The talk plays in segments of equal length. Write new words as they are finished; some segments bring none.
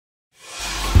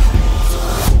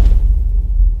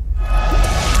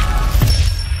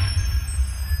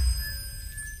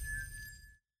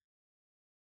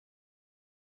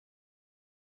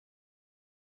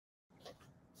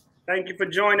Thank you for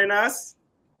joining us.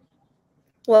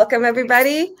 Welcome,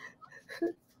 everybody.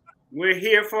 We're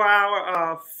here for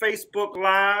our Facebook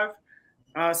Live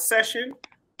session.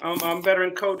 I'm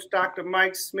veteran coach Dr.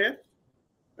 Mike Smith.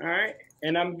 All right.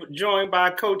 And I'm joined by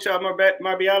Coach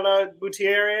Marbiela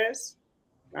Gutierrez.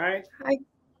 All right. Hi.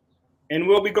 And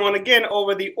we'll be going again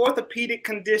over the orthopedic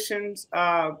conditions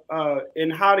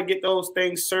and how to get those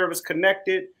things service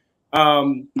connected.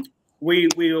 We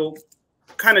will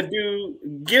kind of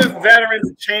give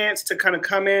veterans a chance to kind of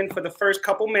come in for the first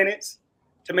couple minutes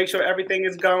to make sure everything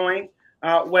is going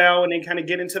well, and then kind of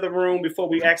get into the room before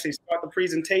we actually start the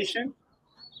presentation.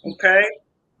 Okay.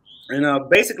 And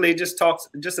basically it just talks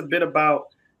just a bit about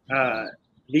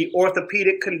the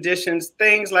orthopedic conditions,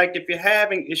 things like if you're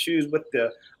having issues with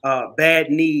the bad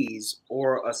knees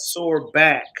or a sore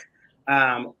back,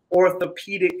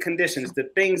 orthopedic conditions, the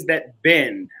things that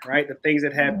bend, right? The things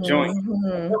that have joints.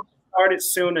 We'll start it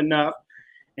soon enough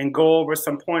and go over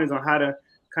some pointers on how to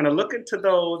kind of look into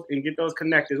those and get those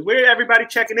connected. Where everybody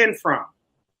checking in from?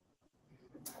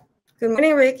 Good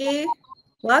morning, Ricky.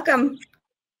 Welcome.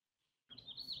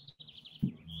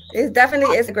 It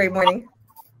definitely is a great morning.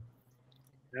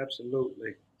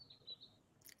 Absolutely.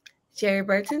 Jerry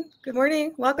Burton, good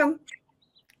morning. Welcome.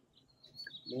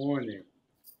 Good morning.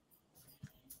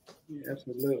 Yeah,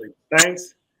 absolutely.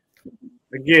 Thanks.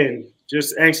 Again,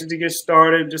 just anxious to get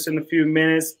started just in a few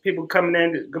minutes. People coming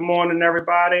in. Good morning,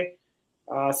 everybody.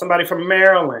 Somebody from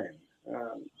Maryland.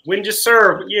 When did you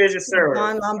serve? What years you served?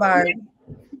 John Lombard.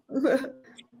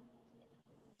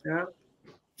 Yeah.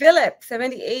 Philip,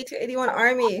 78 to 81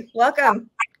 Army. Welcome.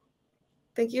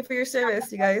 Thank you for your service,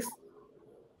 you guys.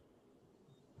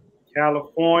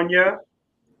 California.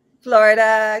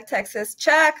 Florida, Texas,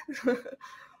 check.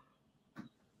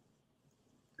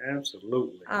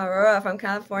 Absolutely. Aurora from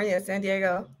California, San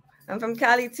Diego. I'm from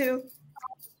Cali too.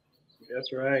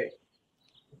 That's right.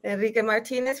 Enrique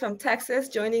Martinez from Texas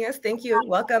joining us. Thank you.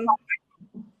 Welcome.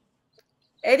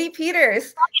 Eddie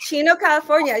Peters, Chino,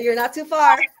 California. You're not too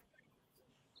far.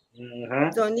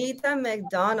 Donita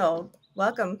McDonald.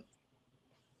 Welcome.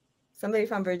 Somebody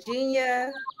from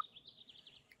Virginia.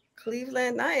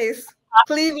 Cleveland. Nice.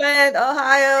 Cleveland,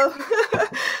 Ohio.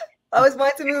 Always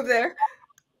wanted to move there.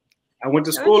 I went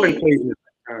to school in Cleveland.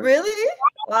 Really?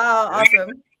 Wow,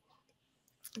 awesome.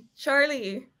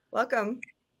 Charlie, welcome.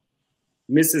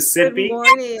 Mississippi. Good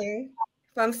morning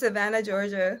from Savannah,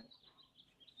 Georgia.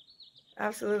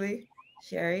 Absolutely.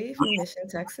 Sherry from Mission,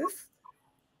 Texas.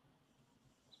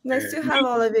 Nice to have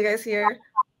all of you guys here.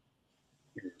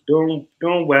 Doing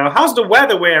well. How's the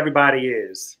weather where everybody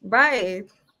is? Right.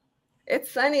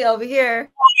 It's sunny over here.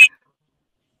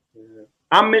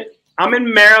 I'm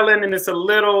in Maryland, and it's a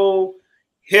little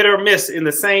hit or miss. In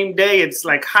the same day, it's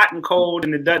like hot and cold,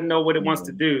 and it doesn't know what it wants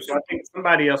to do. So I think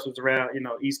somebody else was around,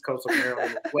 East Coast of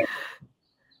Maryland as well.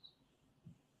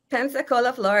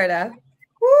 Pensacola, Florida.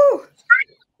 Woo!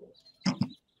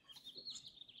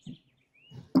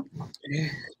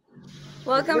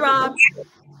 Welcome, Rob.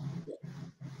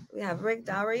 We have Rick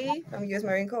Dowry from U.S.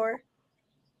 Marine Corps.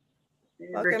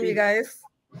 Welcome, Ricky. You guys.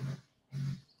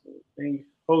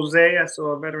 Jose, I saw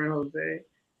a veteran Jose.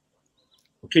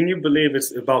 Can you believe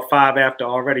it's about 5 after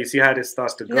already? See how this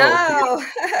starts to go. No,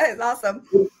 it's awesome.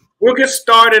 We'll get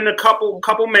started in a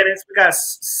couple minutes. We got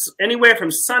anywhere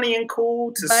from sunny and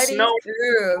cool to snow.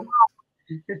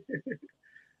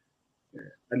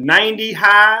 A 90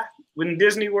 high in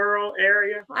Disney World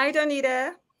area. Hi,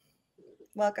 Donita.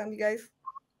 Welcome, you guys.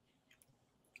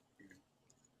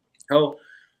 So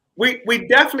we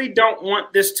definitely don't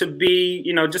want this to be,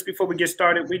 just before we get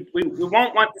started, we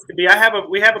won't want this to be,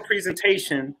 we have a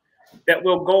presentation that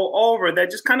we'll go over that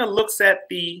just kind of looks at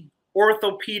the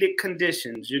orthopedic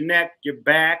conditions, your neck, your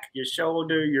back, your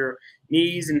shoulder, your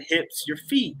knees and hips, your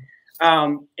feet.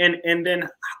 And then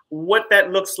what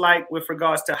that looks like with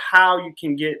regards to how you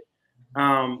can get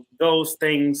those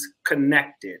things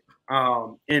connected.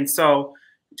 And so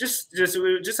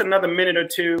just another minute or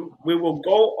two, we will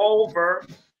go over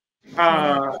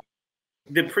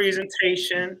the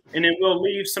presentation, and then we'll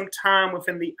leave some time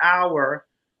within the hour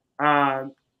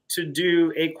to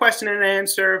do a question and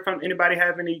answer. From anybody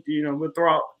have any,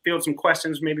 we'll field some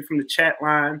questions maybe from the chat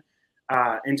line,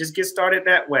 and just get started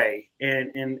that way.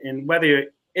 And whether you're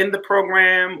in the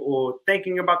program or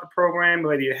thinking about the program,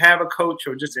 whether you have a coach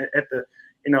or just at the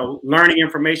learning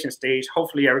information stage,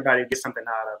 hopefully everybody gets something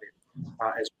out of it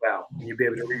as well. And you'll be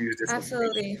able to reuse this.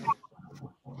 Absolutely.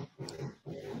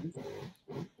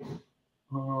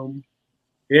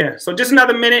 Yeah, so just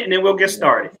another minute and then we'll get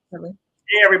started.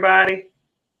 Hey, everybody.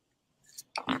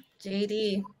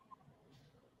 JD.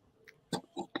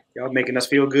 Y'all making us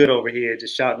feel good over here,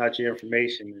 just shouting out your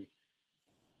information.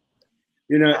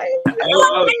 You know,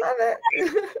 love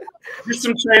it. just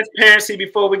some transparency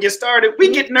before we get started.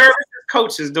 We get nervous as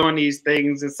coaches doing these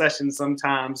things in sessions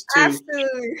sometimes too.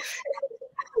 Absolutely.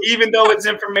 Even though it's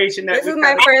information that this is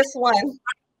my first one.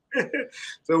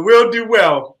 So we'll do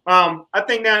well. I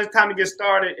think now it's time to get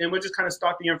started, and we'll just kind of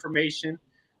start the information,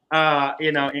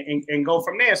 you know, and go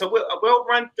from there. So we'll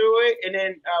run through it, and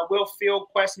then we'll field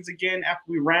questions again after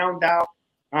we round out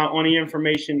on the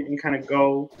information and kind of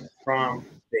go from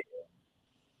there.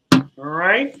 All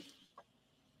right.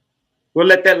 We'll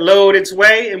let that load its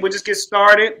way, and we'll just get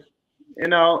started. You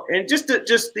know, and just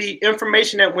the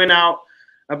information that went out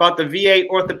about the VA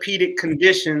orthopedic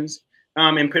conditions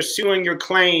and pursuing your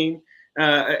claim.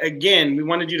 Again, we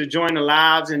wanted you to join the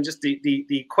lives, and just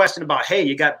the question about, hey,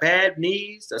 you got bad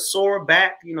knees, a sore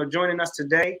back, you know, joining us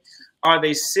today. Are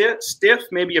they stiff?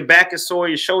 Maybe your back is sore,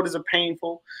 your shoulders are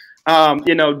painful.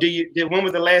 You know, when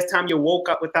was the last time you woke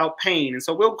up without pain? And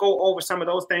so we'll go over some of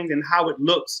those things and how it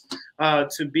looks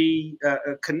to be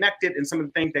connected, and some of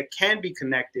the things that can be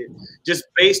connected just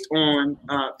based on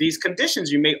these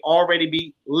conditions you may already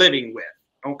be living with.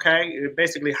 Okay,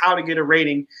 basically how to get a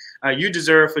rating you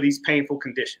deserve for these painful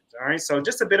conditions. All right, so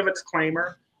just a bit of a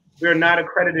disclaimer. We are not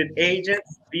accredited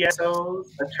agents, BSOs,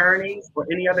 attorneys, or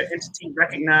any other entity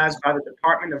recognized by the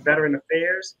Department of Veteran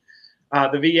Affairs.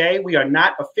 The VA, we are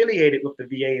not affiliated with the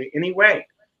VA in any way.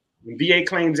 VA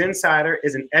Claims Insider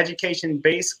is an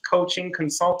education-based coaching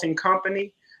consulting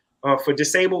company for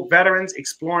disabled veterans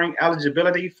exploring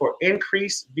eligibility for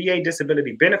increased VA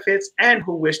disability benefits and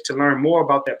who wish to learn more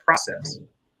about that process.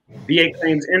 VA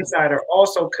Claims Insider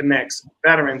also connects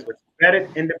veterans with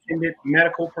vetted independent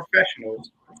medical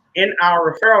professionals in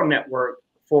our referral network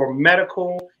for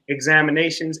medical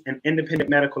examinations and independent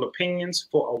medical opinions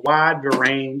for a wide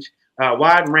range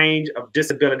of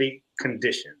disability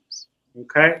conditions.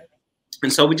 Okay,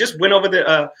 and so we just went over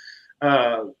the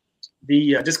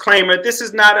disclaimer. This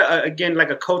is not again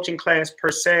like a coaching class per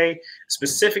se,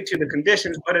 specific to the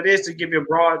conditions, but it is to give you a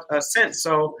broad sense.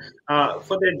 So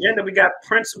for the agenda, we got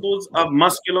principles of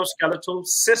musculoskeletal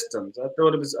systems. I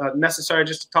thought it was necessary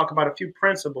just to talk about a few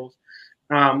principles.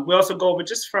 We also go over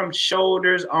just from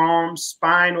shoulders, arms,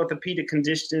 spine, orthopedic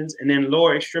conditions, and then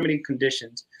lower extremity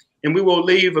conditions. And we will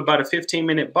leave about a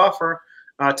 15-minute buffer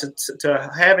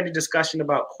to have any discussion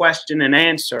about question and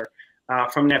answer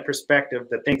from that perspective,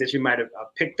 the things that you might have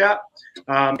picked up.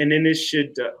 And then this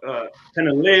should kind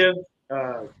of live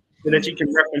so that you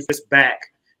can reference this back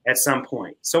at some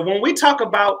point. So when we talk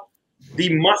about the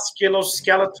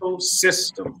musculoskeletal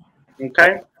system,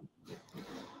 okay,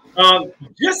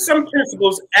 just some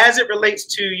principles as it relates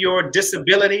to your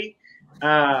disability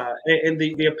and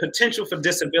the potential for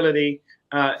disability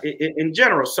in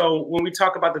general. So when we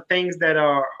talk about the things that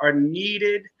are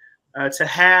needed to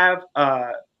have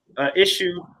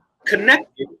issue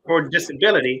connected for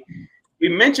disability, we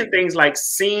mentioned things like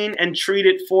seen and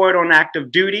treated for it on active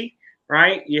duty,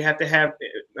 right? You have to have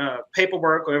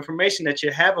paperwork or information that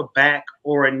you have a back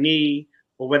or a knee,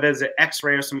 or whether it's an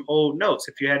x-ray or some old notes.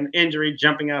 If you had an injury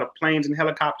jumping out of planes and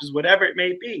helicopters, whatever it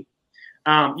may be.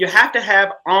 You have to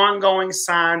have ongoing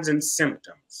signs and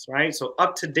symptoms, right? So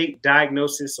up-to-date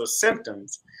diagnosis or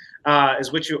symptoms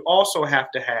is what you also have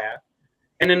to have.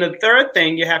 And then the third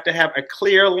thing, you have to have a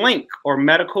clear link or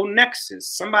medical nexus,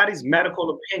 somebody's medical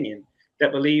opinion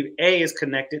that believe A is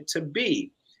connected to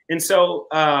B. And so,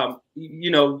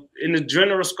 you know, in the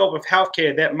general scope of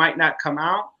healthcare, that might not come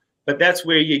out, but that's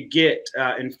where you get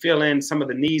and fill in some of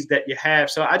the needs that you have.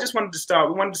 So I just wanted to start,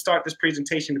 we wanted to start this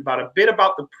presentation about a bit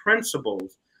about the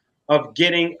principles of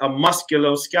getting a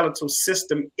musculoskeletal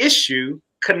system issue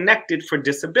connected for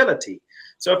disability.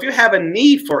 So if you have a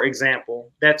need, for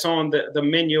example, that's on the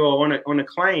menu or on a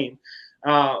claim,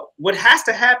 what has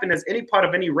to happen is any part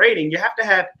of any rating, you have to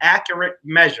have accurate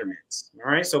measurements.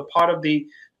 All right. So part of the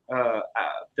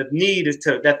need is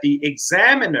that the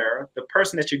examiner, the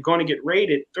person that you're going to get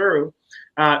rated through,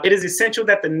 it is essential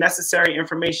that the necessary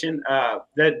information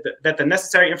that the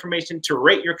necessary information to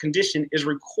rate your condition is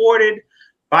recorded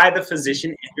by the physician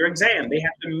in your exam. They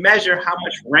have to measure how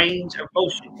much range of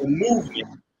motion or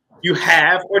movement you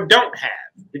have or don't have.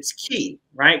 It's key,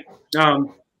 right?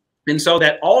 And so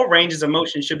that all ranges of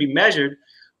motion should be measured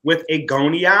with a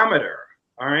goniometer.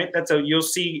 All right, you'll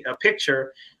see a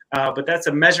picture, but that's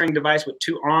a measuring device with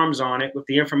two arms on it. With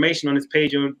the information on this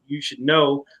page, you should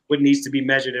know what needs to be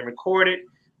measured and recorded.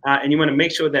 And you want to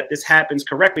make sure that this happens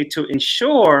correctly to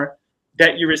ensure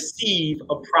that you receive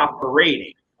a proper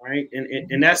rating, right?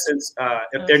 In essence,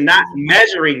 if they're not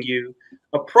measuring you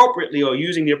appropriately or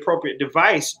using the appropriate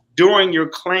device during your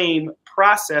claim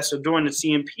process or during the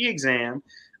CMP exam,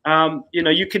 you know,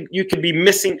 you could be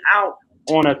missing out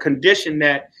on a condition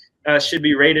that should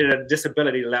be rated at a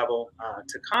disability level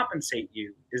to compensate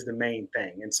you is the main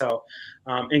thing. And so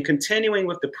in continuing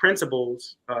with the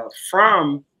principles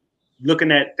from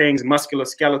looking at things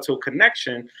musculoskeletal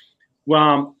connection,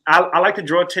 well, I like to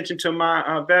draw attention to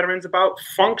my veterans about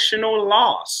functional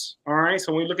loss. All right.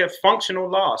 So when we look at functional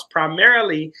loss,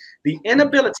 primarily the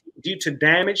inability due to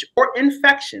damage or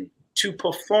infection to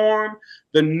perform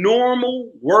the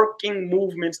normal working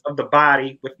movements of the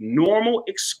body with normal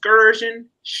excursion,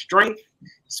 strength,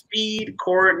 speed,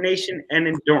 coordination, and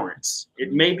endurance.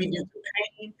 It may be due to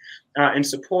pain and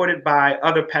supported by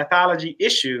other pathology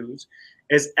issues,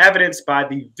 as evidenced by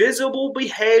the visible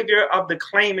behavior of the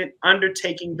claimant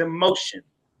undertaking the motion.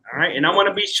 All right, and I want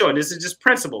to be sure, this is just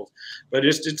principles, but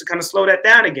just to kind of slow that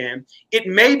down again, it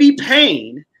may be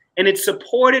pain and it's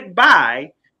supported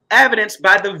by evidenced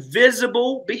by the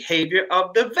visible behavior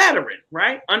of the veteran,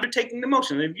 right? Undertaking the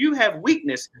motion. If you have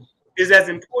weakness, is as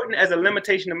important as a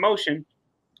limitation of motion,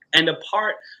 and a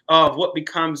part of what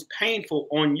becomes painful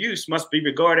on use must be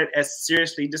regarded as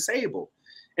seriously disabled.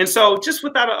 And so just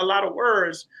without a lot of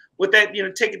words, what that,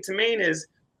 take it to mean is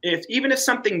even if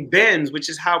something bends, which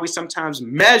is how we sometimes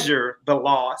measure the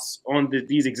loss on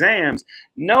these exams,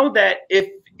 know that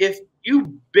if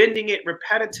you bending it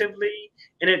repetitively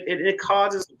and it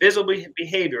causes visible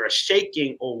behavior, a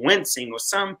shaking or wincing or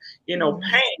some,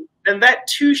 pain, then that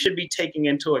too should be taken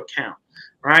into account,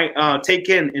 right?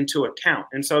 Taken into account.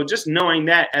 And so just knowing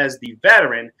that as the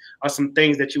veteran are some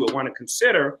things that you would want to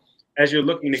consider as you're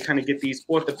looking to kind of get these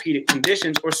orthopedic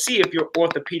conditions or see if your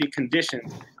orthopedic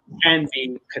conditions can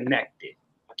be connected.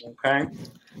 Okay.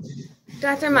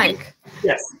 Dr. Mike.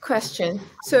 Yes. Question.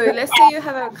 So let's say you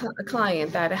have a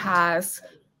client that has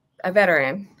a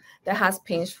veteran that has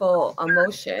painful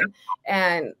motion,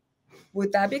 and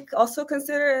would that be also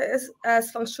considered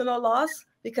as functional loss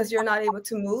because you're not able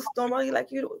to move normally like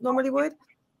you normally would?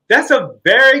 That's a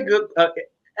very good,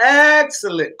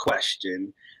 excellent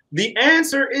question. The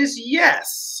answer is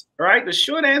yes, right? The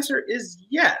short answer is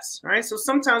yes, right? So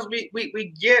sometimes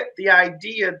we get the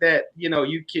idea that,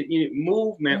 you can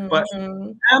movement, but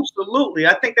absolutely.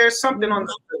 I think there's something on,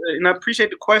 and I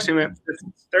appreciate the question, man.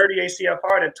 30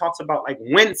 ACFR that talks about like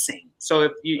wincing. So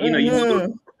if you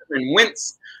and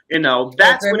wince,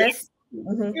 that's what it is.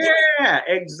 Yeah,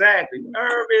 exactly.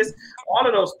 Nervous, all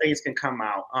of those things can come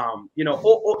out. And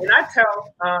I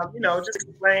tell, just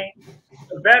explain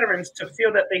the veterans to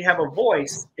feel that they have a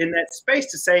voice in that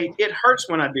space to say, it hurts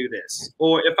when I do this,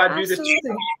 or if I do this,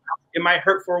 it might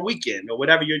hurt for a weekend, or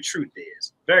whatever your truth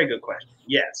is. Very good question.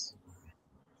 Yes.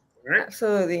 All right.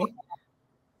 Absolutely.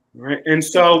 All right. And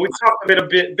so we talked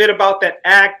a bit about that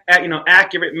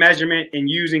accurate measurement and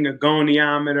using a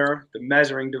goniometer, the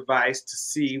measuring device, to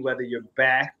see whether your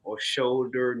back or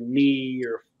shoulder, knee,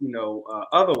 or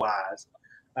otherwise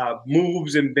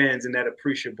moves and bends in that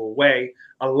appreciable way,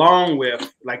 along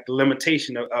with like the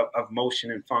limitation of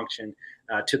motion and function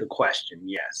to the question.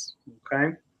 Yes.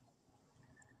 Okay.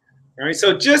 All right.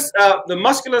 So just the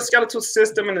musculoskeletal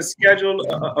system and the schedule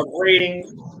of rating.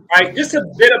 Right. Just a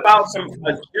bit about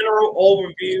a general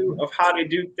overview of how they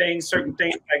do things, certain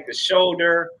things like the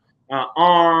shoulder,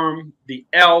 arm, the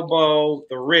elbow,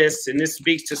 the wrist. And this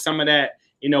speaks to some of that,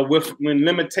 when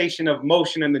limitation of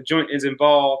motion in the joint is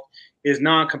involved, is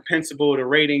non-compensable. The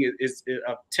rating is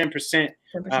of 10%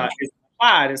 is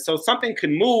applied. And so something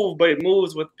can move, but it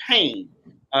moves with pain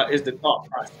is the thought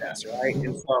process, right?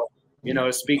 And so,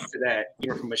 it speaks to that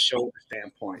even from a shoulder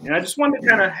standpoint. And I just wanted to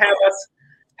kind of have us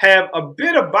have a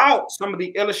bit about some of the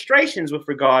illustrations with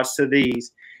regards to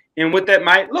these and what that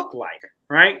might look like,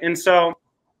 right? And so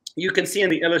you can see in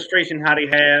the illustration how they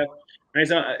have, right,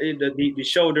 so the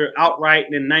shoulder outright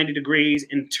and then 90 degrees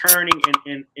and turning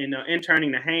and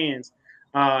turning the hands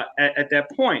at that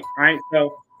point, right?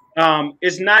 So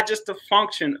it's not just a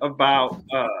function about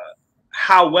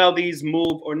how well these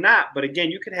move or not, but again,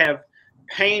 you could have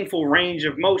painful range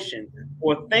of motion,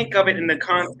 or think of it in the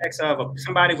context of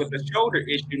somebody with a shoulder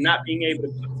issue not being able to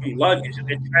put some luggage if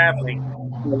they're traveling,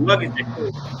 luggage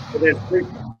so there's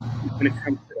when it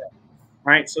comes to that,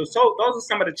 right? So those are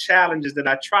some of the challenges that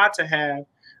I try to have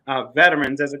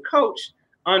veterans as a coach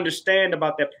understand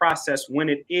about that process when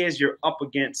it is you're up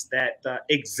against that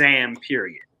exam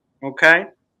period. Okay.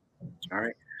 All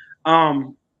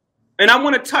right. And I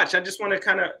want to touch, I just want to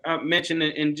kind of mention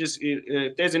and just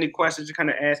if there's any questions, to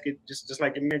kind of ask it just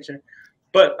like you mentioned.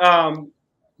 But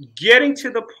getting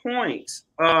to the point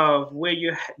of where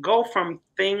you go from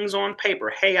things on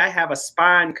paper, hey, I have a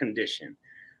spine condition,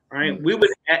 right? We would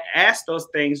ask those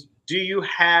things. Do you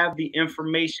have the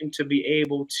information to be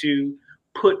able to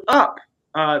put up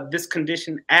this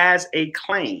condition as a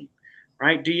claim,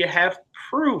 right? Do you have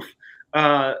proof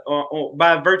or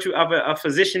by virtue of a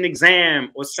physician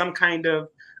exam or some kind of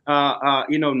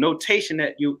notation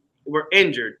that you were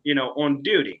injured, on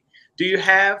duty? Do you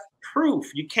have proof?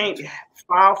 You can't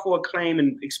file for a claim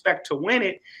and expect to win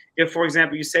it if, for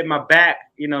example, you said my back,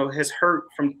 has hurt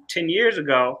from 10 years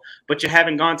ago, but you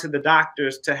haven't gone to the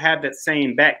doctors to have that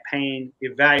same back pain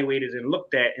evaluated and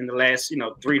looked at in the last,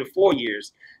 3 to 4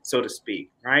 years, so to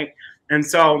speak, right? And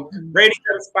so rating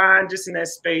of the spine, just in that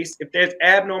space, if there's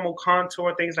abnormal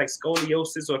contour, things like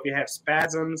scoliosis, or if you have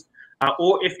spasms,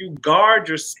 or if you guard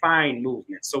your spine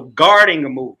movement. So guarding a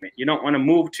movement, you don't want to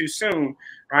move too soon,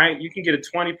 right? You can get a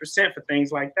 20% for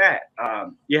things like that.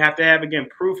 You have to have, again,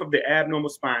 proof of the abnormal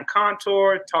spine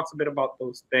contour. It talks a bit about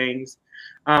those things.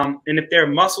 And if there are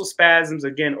muscle spasms,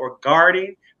 again, or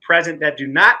guarding present that do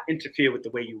not interfere with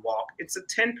the way you walk, it's a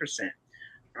 10%,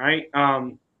 right?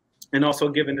 And also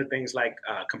given to things like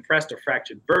compressed or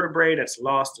fractured vertebrae that's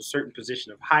lost a certain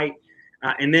position of height.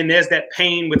 And then there's that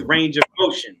pain with range of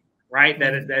motion, right?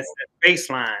 That's that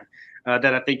baseline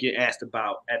that I think you asked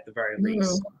about at the very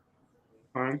least.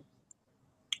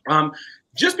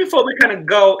 Just before we kind of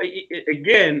go,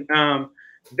 again,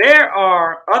 there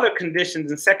are other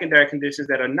conditions and secondary conditions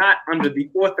that are not under the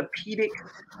orthopedic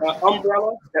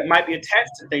umbrella that might be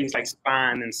attached to things like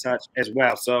spine and such as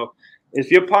well. So if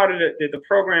you're part of the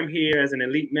program here as an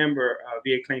elite member of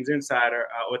VA Claims Insider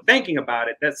or thinking about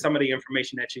it, that's some of the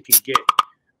information that you can get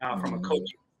from a coaching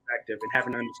perspective and have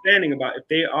an understanding about if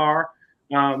they are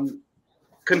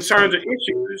concerns or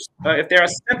issues, if there are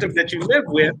symptoms that you live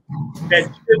with that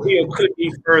should be or could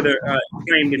be further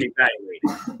claimed and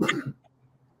evaluated.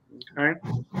 Okay.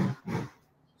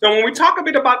 So when we talk a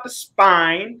bit about the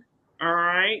spine, all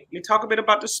right, we talk a bit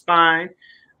about the spine.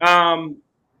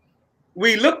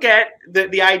 We look at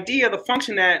the idea, the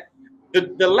function that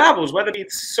the levels, whether it be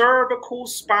cervical,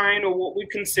 spine, or what we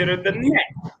consider the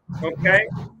neck, okay,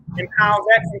 and how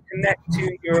that can connect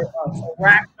to your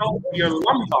thoracic or your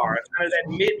lumbar, kind of that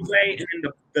midway, and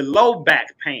then the low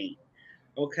back pain,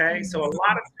 okay. So a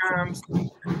lot of times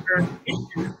certain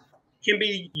issues can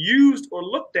be used or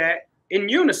looked at in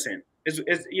unison,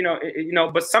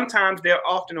 but sometimes they're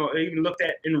often or even looked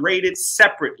at and rated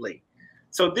separately.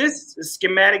 So this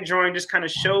schematic drawing just kind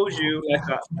of shows you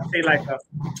like a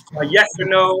yes or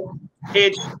no,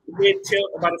 head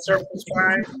tilt about a cervical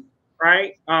spine,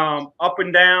 right? Up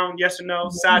and down, yes or no,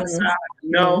 side to side,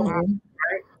 no,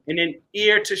 right? And then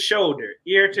ear to shoulder,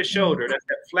 that's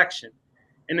that flexion.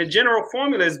 And the general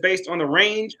formula is based on the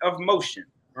range of motion,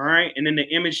 all right? And then the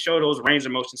image shows those range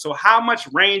of motion. So how much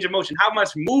range of motion, how much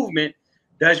movement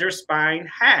does your spine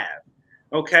have?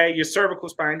 Okay, your cervical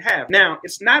spine have. Now,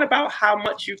 it's not about how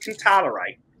much you can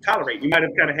tolerate. You might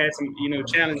have kind of had some,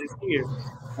 challenges here.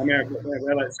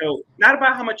 So not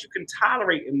about how much you can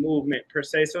tolerate in movement per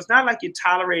se. So it's not like you're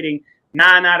tolerating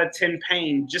 9 out of 10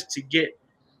 pain just to get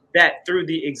that through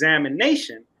the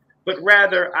examination, but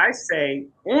rather I say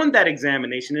on that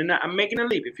examination, and I'm making a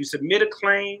leap. If you submit a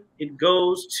claim, it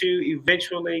goes to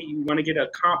eventually you want to get a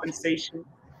compensation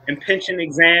and pension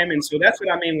exam. And so that's what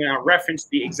I mean when I reference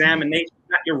the examination,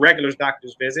 not your regular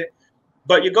doctor's visit,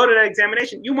 but you go to that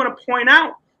examination, you want to point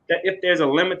out that if there's a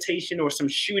limitation or some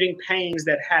shooting pains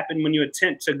that happen when you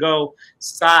attempt to go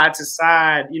side to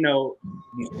side,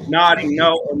 nodding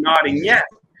no or nodding yes,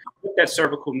 with that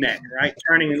cervical neck, right?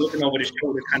 Turning and looking over the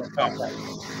shoulder kind of thought,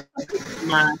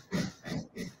 right?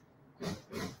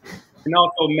 And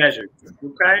also measured,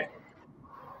 okay?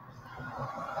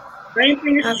 Same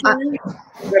thing is true.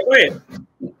 Go ahead.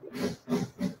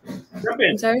 Jump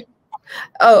in. Sorry.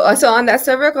 Oh, so on that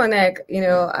cervical neck,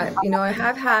 I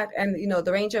have had, and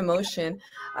the range of motion,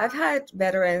 I've had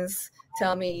veterans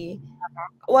tell me,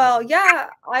 well, yeah,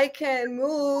 I can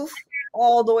move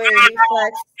all the way,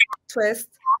 flex, twist,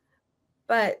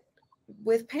 but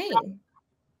with pain.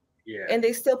 Yeah. And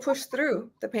they still push through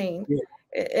the pain.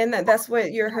 Yeah. And that's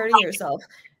what you're hurting yourself.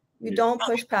 You don't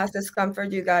push past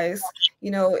discomfort, you guys.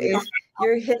 If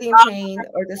you're hitting pain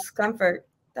or discomfort,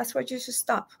 that's what you should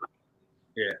stop.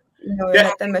 Yeah.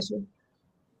 Let them measure.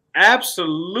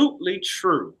 Absolutely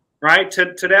true, right? To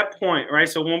that point, right?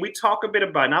 So when we talk a bit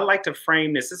about, and I like to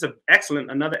frame this is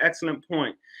another excellent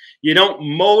point. You don't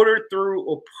motor through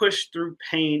or push through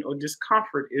pain or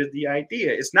discomfort is the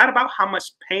idea. It's not about how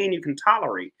much pain you can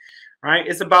tolerate, right?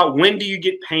 It's about when do you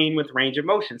get pain with range of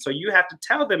motion. So you have to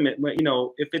tell them,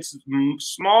 if it's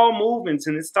small movements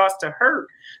and it starts to hurt,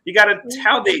 you got to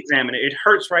tell the examiner it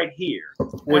hurts right here.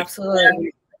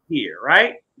 Absolutely. Here,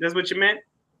 right? That's what you meant?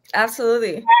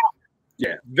 Absolutely.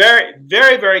 Yeah, very,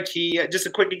 very, very key. Just a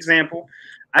quick example.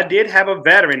 I did have a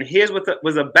veteran. His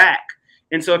was a back,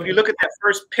 And so if you look at that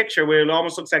first picture where it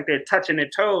almost looks like they're touching their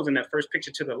toes in that first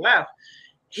picture to the left,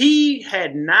 he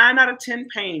had 9 out of 10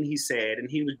 pain, he said, and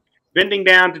he was bending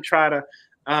down to try to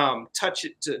touch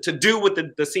it, to do what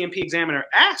the CMP examiner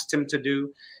asked him to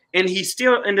do. And he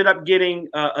still ended up getting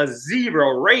a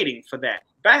 0 rating for that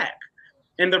back.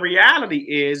 And the reality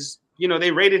is, you know,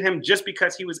 they rated him just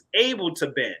because he was able to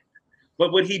bend.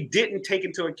 But what he didn't take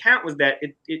into account was that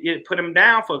it put him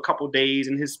down for a couple of days,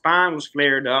 and his spine was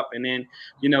flared up. And then,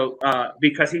 you know,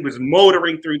 because he was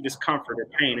motoring through discomfort or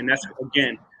pain. And that's,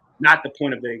 again, not the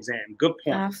point of the exam. Good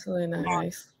point. Absolutely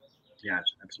nice. Yes,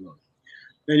 absolutely.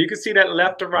 Now you can see that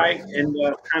left to right and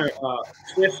kind of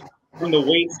twist from the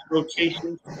waist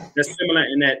rotation. That's similar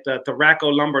in that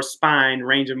thoracolumbar spine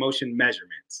range of motion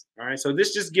measurements. All right, so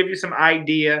this just gives you some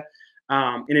idea.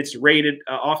 And it's rated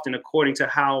often according to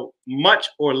how much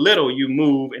or little you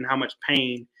move and how much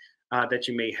pain that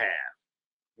you may have.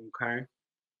 Okay.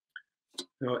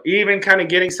 So even kind of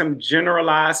getting some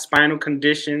generalized spinal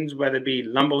conditions, whether it be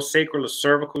lumbosacral or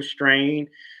cervical strain,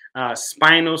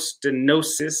 spinal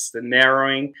stenosis, the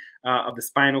narrowing of the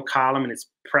spinal column and its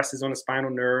presses on the spinal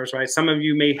nerves, right? Some of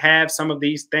you may have some of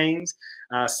these things,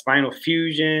 spinal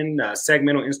fusion,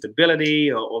 segmental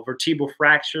instability, or vertebral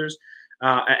fractures.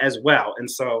 As well. And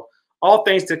so all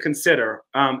things to consider.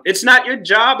 It's not your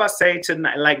job, I say, to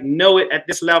like know it at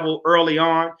this level early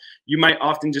on. You might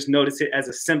often just notice it as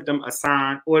a symptom, a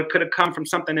sign, or it could have come from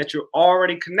something that you're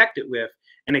already connected with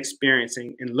and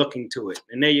experiencing and looking to it.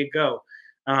 And there you go.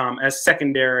 As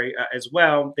secondary as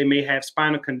well, they may have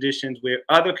spinal conditions where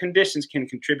other conditions can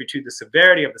contribute to the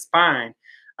severity of the spine.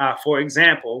 For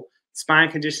example,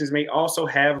 spine conditions may also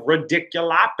have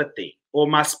radiculopathy, or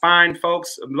my spine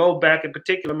folks, low back in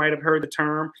particular, might have heard the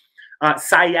term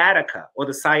sciatica, or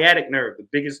the sciatic nerve, the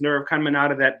biggest nerve coming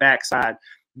out of that backside.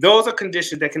 Those are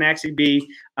conditions that can actually be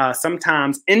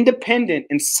sometimes independent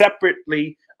and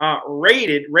separately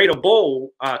rateable,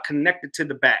 connected to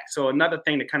the back. So another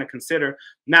thing to kind of consider,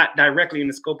 not directly in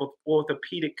the scope of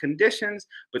orthopedic conditions,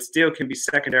 but still can be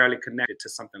secondarily connected to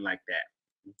something like that.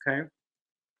 Okay.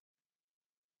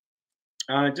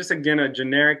 Just again, a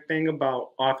generic thing about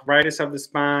arthritis of the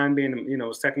spine being, you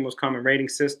know, second most common rating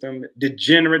system.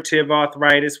 Degenerative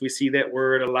arthritis, we see that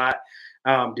word a lot.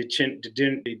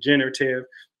 Degenerative,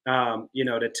 you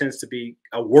know, that tends to be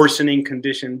a worsening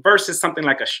condition versus something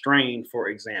like a strain, for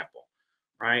example,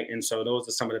 right? And so those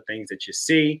are some of the things that you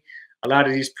see. A lot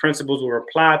of these principles will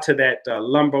apply to that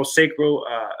lumbosacral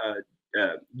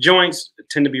joints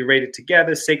tend to be rated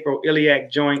together, sacroiliac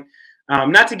joint.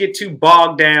 Not to get too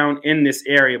bogged down in this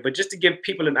area, but just to give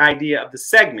people an idea of the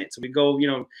segments. We go, you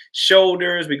know,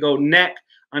 shoulders, we go neck,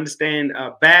 understand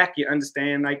back, you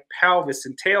understand like pelvis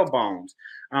and tailbones.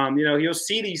 You know, you'll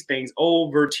see these things,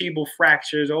 old vertebral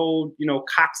fractures, old, you know,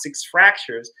 coccyx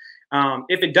fractures.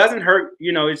 If it doesn't hurt,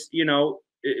 you know,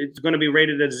 it's going to be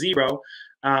rated at 0.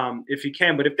 If you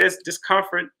can, but if there's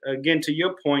discomfort, again, to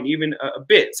your point, even a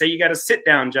bit, say you got a sit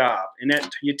down job and that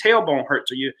your tailbone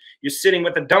hurts, or you're sitting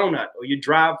with a donut, or you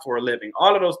drive for a living,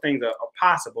 all of those things are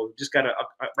possible. You just got to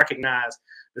recognize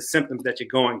the symptoms that you're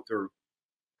going through.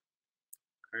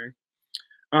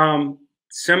 Okay.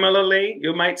 Similarly,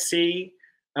 you might see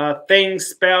things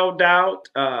spelled out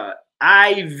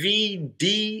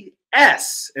IVDS.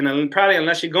 And probably,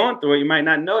 unless you're going through it, you might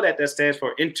not know that stands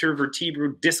for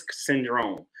intervertebral disc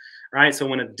syndrome, right? So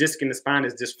when a disc in the spine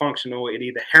is dysfunctional, it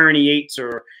either herniates,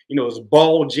 or, you know, is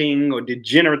bulging or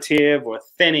degenerative or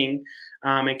thinning.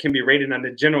 It can be rated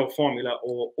under general formula,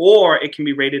 or it can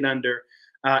be rated under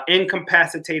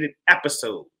incapacitated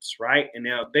episodes, right? And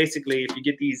basically, if you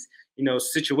get these, you know,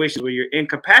 situations where you're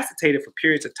incapacitated for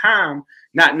periods of time,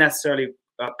 not necessarily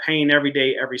pain every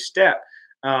day, every step,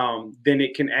 then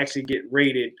it can actually get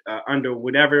rated under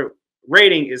whatever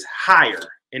rating is higher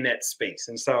in that space.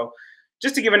 And so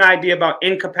just to give an idea about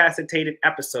incapacitated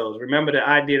episodes, remember the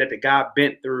idea that the guy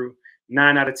bent through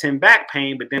 9 out of 10 back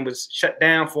pain, but then was shut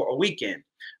down for a weekend,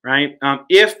 right?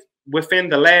 If within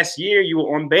the last year you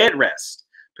were on bed rest,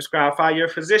 prescribed by your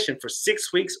physician for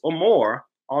 6 weeks or more,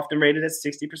 often rated at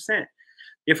 60%.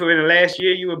 If within the last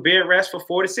year you were bed rest for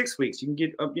 4 to 6 weeks, you can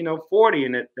get up, you know, 40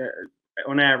 in it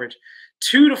on average.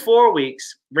 2 to 4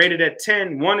 weeks rated at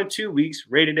 10, 1 to 2 weeks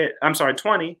rated at,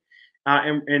 20,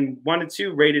 and 1 to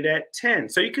 2 rated at 10.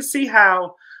 So you can see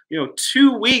how, you know,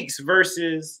 2 weeks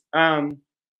versus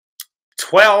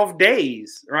 12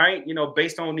 days, right? You know,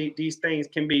 based on these things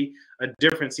can be a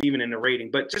difference even in the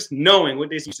rating. But just knowing, what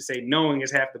they used to say, knowing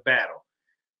is half the battle.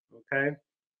 Okay.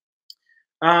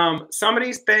 Some of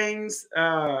these things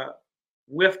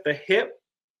with the hip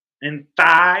and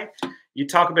thigh. You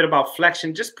talk a bit about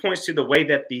flexion, just points to the way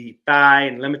that the thigh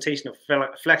and limitation of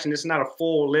flexion. This is not a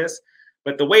full list,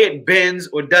 but the way it bends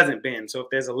or doesn't bend. So if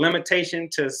there's a limitation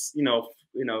to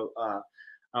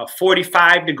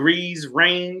 45 degrees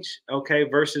range, okay,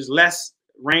 versus less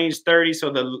range 30. So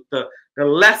the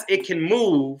less it can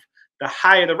move, the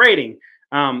higher the rating.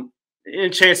 And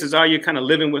chances are you're kind of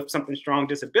living with something strong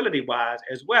disability wise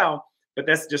as well. But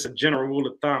that's just a general rule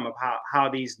of thumb of how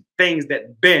these things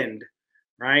that bend,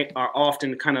 right, are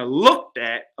often kind of looked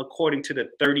at according to the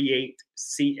 38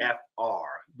 CFR,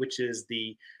 which is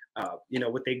the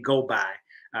what they go by,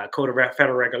 Code of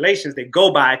Federal Regulations. They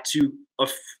go by to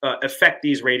affect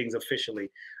these ratings officially,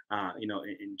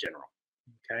 in general.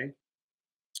 Okay.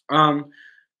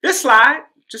 This slide,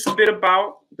 just a bit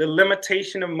about the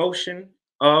limitation of motion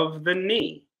of the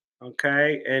knee.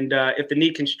 Okay. And if the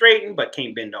knee can straighten but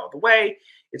can't bend all the way,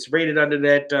 it's rated under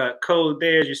that code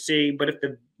there, as you see. But if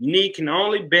the knee can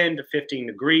only bend to 15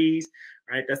 degrees,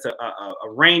 right, that's a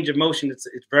range of motion that's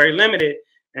it's very limited,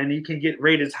 and you can get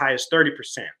rated as high as 30%.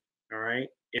 All right.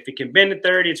 If it can bend to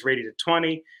 30, it's rated at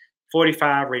 20,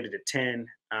 45 rated at 10,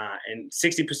 and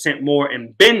 60% more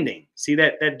in bending. See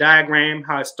that diagram,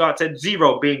 how it starts at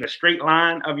 0 being a straight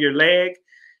line of your leg.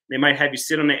 They might have you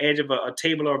sit on the edge of a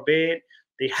table or a bed.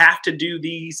 They have to do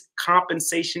these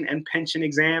compensation and pension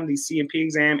exam, these C&P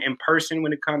exam in person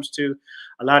when it comes to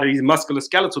a lot of these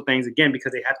musculoskeletal things, again,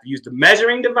 because they have to use the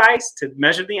measuring device to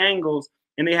measure the angles,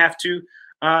 and they have to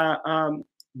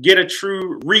get a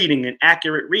true reading, an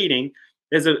accurate reading.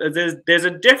 There's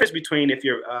a difference between if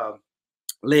your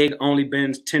leg only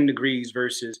bends 10 degrees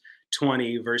versus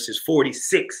 20 versus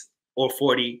 46 or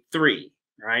 43,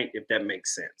 right? If that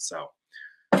makes sense. So,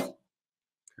 okay.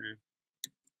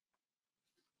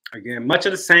 Again, much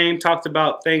of the same. Talked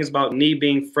about things about knee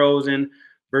being frozen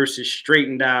versus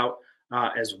straightened out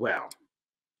as well.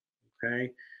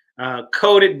 Okay.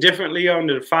 Coded differently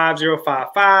under the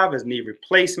 5055 as knee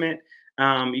replacement.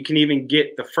 You can even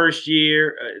get the first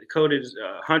year coded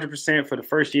 100% for the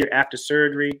first year after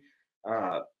surgery.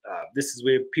 This is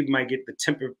where people might get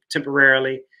the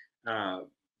temporarily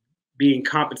being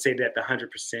compensated at the 100%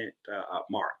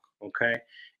 mark. Okay.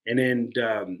 And then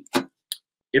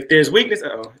if there's weakness,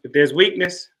 I'll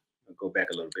go back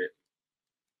a little bit.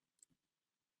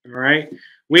 All right.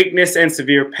 Weakness and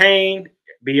severe pain.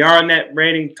 Beyond that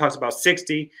rating, talks about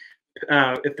 60.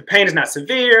 If the pain is not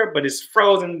severe, but it's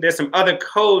frozen, there's some other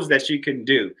codes that you can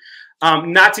do.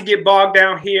 Not to get bogged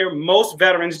down here, most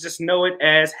veterans just know it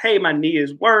as, hey, my knee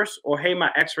is worse, or hey,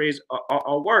 my x-rays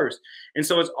are worse. And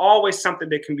so it's always something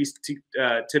that can be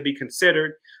to be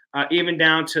considered, even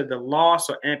down to the loss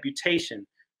or amputation,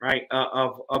 right,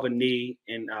 of a knee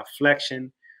and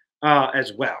flexion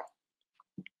as well.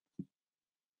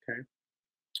 Okay.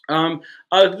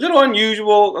 A little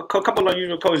unusual, a couple of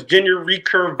unusual codes, gender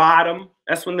recurvatum.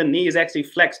 That's when the knee is actually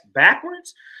flexed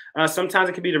backwards. Sometimes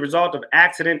it can be the result of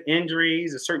accident,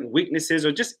 injuries, or certain weaknesses,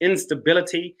 or just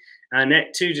instability. And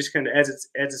that too, just kind of as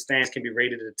it stands, can be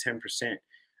rated at 10%.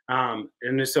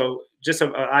 And so just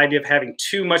an idea of having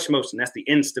too much motion, that's the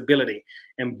instability,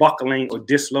 and buckling or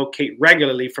dislocate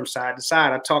regularly from side to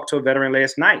side. I talked to a veteran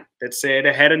last night that said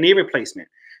I had a knee replacement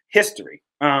history.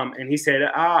 And he said,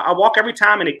 I walk every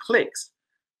time and it clicks,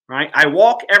 right? I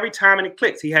walk every time and it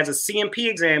clicks. He has a C&P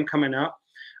exam coming up.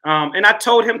 And I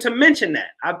told him to mention that.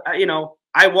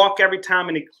 I walk every time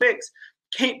and it clicks.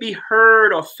 Can't be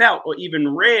heard or felt or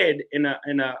even read in a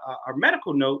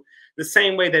medical note the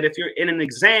same way that if you're in an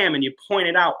exam and you point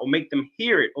it out or make them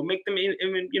hear it or make them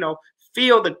even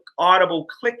feel the audible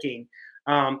clicking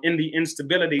in the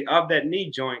instability of that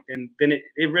knee joint, then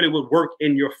it really would work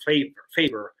in your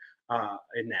favor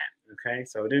in that. Okay,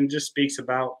 so then just speaks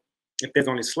about if there's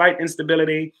only slight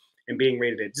instability and being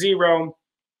rated at 0,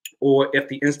 or if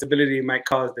the instability might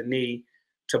cause the knee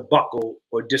to buckle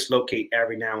or dislocate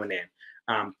every now and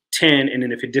then. 10, and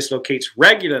then if it dislocates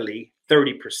regularly,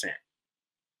 30%.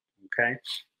 Okay.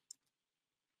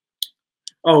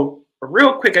 Oh,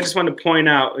 real quick, I just wanted to point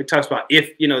out, it talks about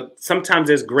if, sometimes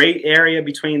there's gray area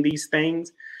between these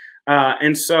things.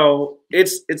 And so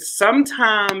it's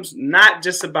sometimes not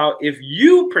just about if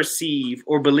you perceive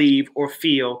or believe or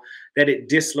feel that it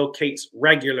dislocates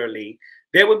regularly.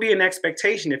 There would be an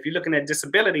expectation, if you're looking at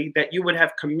disability, that you would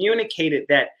have communicated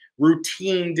that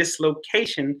routine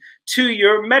dislocation to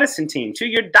your medicine team, to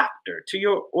your doctor, to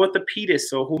your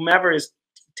orthopedist, or whomever is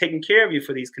taking care of you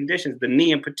for these conditions, the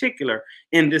knee in particular,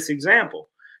 in this example,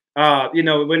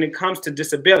 when it comes to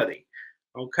disability.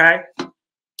 Okay.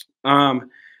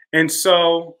 And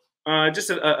so just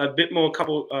a bit more, a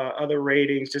couple other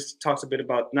ratings, just talks a bit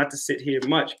about, not to sit here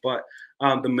much, but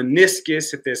the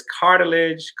meniscus, if there's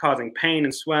cartilage causing pain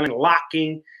and swelling,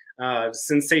 locking,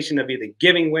 sensation of either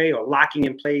giving way or locking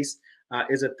in place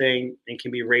is a thing and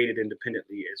can be rated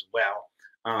independently as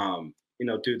well. You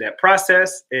know, through that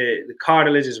process, the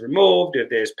cartilage is removed if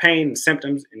there's pain and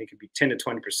symptoms, and it can be 10 to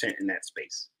 20% in that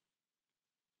space.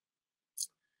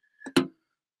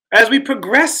 As we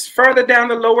progress further down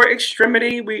the lower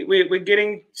extremity, we're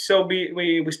getting, so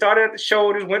we started at the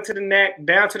shoulders, went to the neck,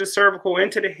 down to the cervical,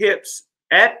 into the hips,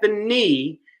 at the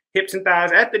knee, hips and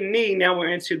thighs, at the knee. Now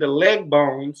we're into the leg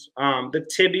bones, the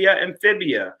tibia and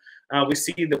fibia. We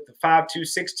see the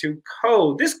 5262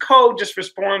 code. This code just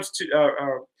responds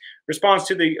to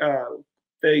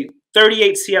the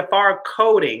 38 CFR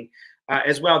coding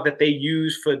as well that they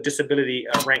use for disability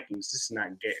rankings. This is not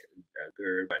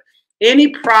good, but any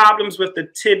problems with the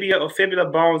tibia or fibula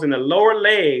bones in the lower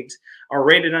legs are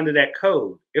rated under that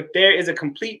code. If there is a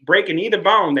complete break in either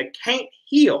bone that can't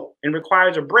heal and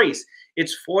requires a brace,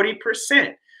 it's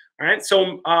 40%. All right,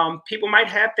 so people might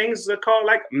have things that are called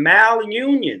like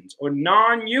malunions or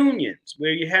non-unions,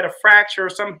 where you had a fracture or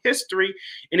some history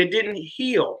and it didn't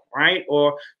heal, right?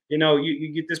 Or, you know,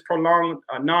 you get this prolonged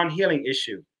non-healing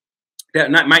issue that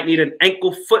might need an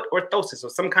ankle foot orthosis or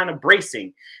some kind of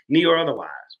bracing, knee or otherwise.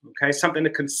 Okay, something to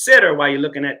consider while you're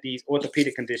looking at these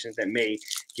orthopedic conditions that may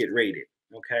get rated.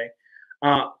 Okay,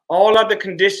 all other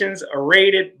conditions are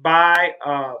rated by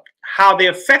how they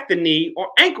affect the knee or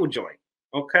ankle joint.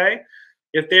 Okay,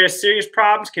 if there are serious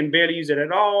problems, can barely use it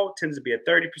at all, tends to be at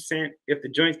 30%. If the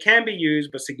joint can be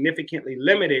used but significantly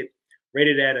limited,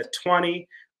 rated at a 20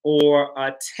 or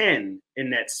a 10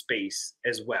 in that space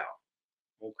as well.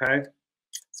 Okay,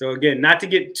 so again, not to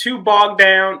get too bogged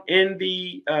down in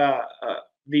the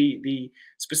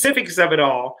specifics of it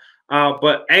all,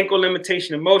 but ankle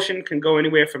limitation of motion can go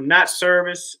anywhere from not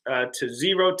service to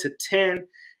 0 to 10,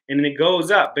 and then it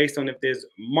goes up based on if there's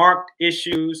marked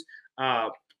issues,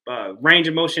 range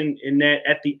of motion in that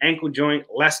at the ankle joint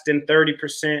less than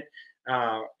 30%,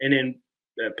 and then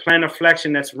plantar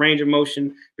flexion, that's range of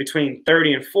motion between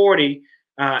 30 and 40,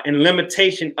 and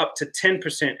limitation up to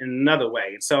 10% in another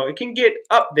way. So it can get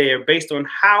up there based on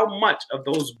how much of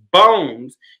those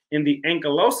bones in the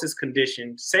ankylosis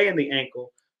condition, say in the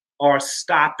ankle, are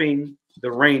stopping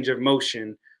the range of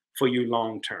motion for you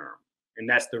long term. And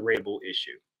that's the rateable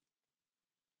issue.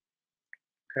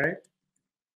 Okay.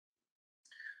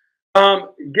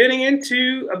 Getting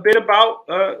into a bit about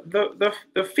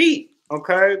the feet.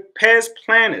 Okay, pes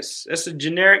planus. That's a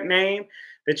generic name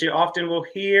that you often will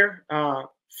hear.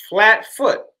 Flat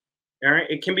foot. All right,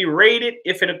 it can be rated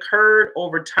if it occurred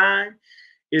over time,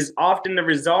 is often the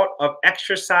result of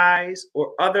exercise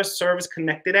or other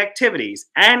service-connected activities,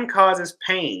 and causes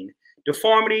pain,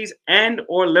 deformities, and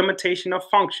or limitation of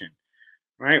function.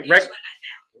 Right? Recognize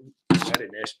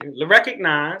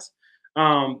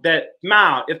that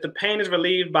mild. If the pain is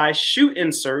relieved by shoe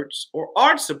inserts or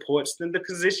arch supports, then the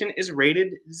condition is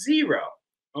rated 0.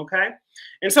 Okay,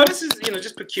 and so this is, you know,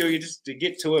 just peculiar, just to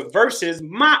get to it, versus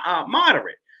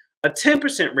moderate. A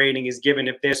 10% rating is given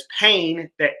if there's pain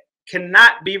that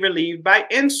cannot be relieved by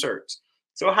inserts.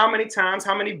 So how many times,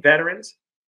 how many veterans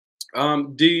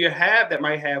do you have that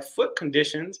might have foot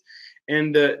conditions,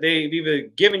 and they've either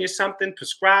given you something,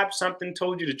 prescribed something,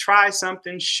 told you to try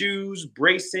something, shoes,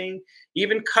 bracing,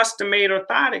 even custom-made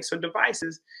orthotics or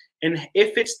devices, and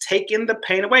if it's taken the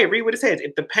pain away, read what it says.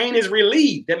 If the pain is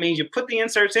relieved, that means you put the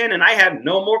inserts in and I have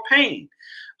no more pain.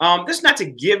 This is not to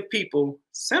give people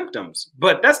symptoms,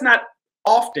 but that's not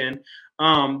often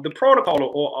the protocol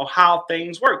or how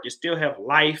things work. You still have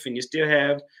life, and you still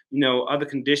have, you know, other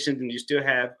conditions, and you still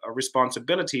have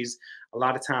responsibilities. A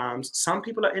lot of times, some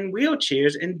people are in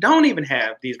wheelchairs and don't even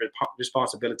have these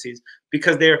responsibilities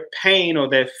because their pain or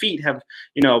their feet have,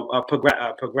 you know,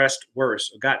 progressed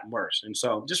worse or gotten worse. And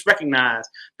so, just recognize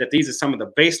that these are some of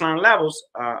the baseline levels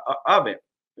of it.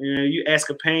 You know, you ask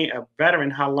a veteran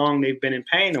how long they've been in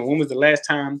pain, or when was the last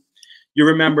time you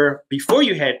remember before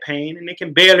you had pain, and they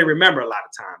can barely remember a lot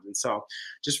of times. And so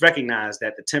just recognize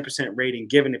that the 10% rating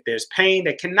given if there's pain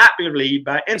that cannot be relieved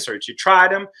by inserts. You try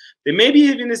them, they maybe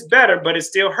even is better, but it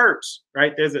still hurts,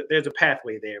 right? There's a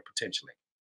pathway there potentially.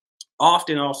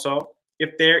 Often also,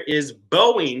 if there is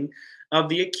bowing of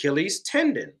the Achilles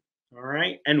tendon, all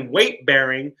right, and weight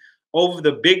bearing over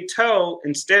the big toe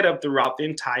instead of throughout the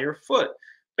entire foot.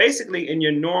 Basically, in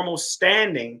your normal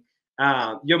standing,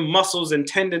 your muscles and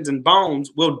tendons and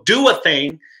bones will do a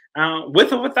thing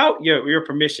with or without your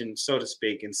permission, so to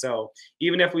speak. And so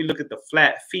even if we look at the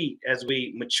flat feet as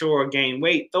we mature or gain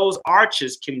weight, those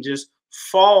arches can just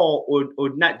fall or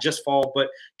not just fall, but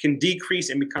can decrease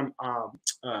and become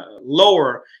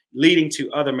lower, leading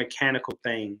to other mechanical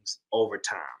things over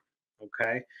time.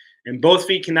 Okay. And both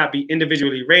feet cannot be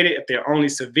individually rated if they're only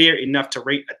severe enough to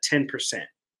rate a 10%.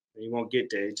 You won't get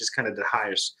there. It's just kind of the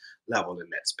highest level in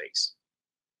that space.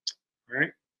 All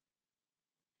right.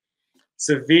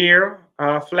 Severe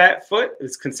flat foot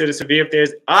is considered severe if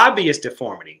there's obvious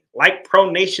deformity, like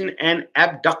pronation and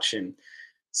abduction,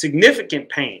 significant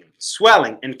pain,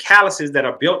 swelling, and calluses that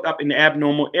are built up in the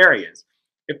abnormal areas.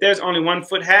 If there's only one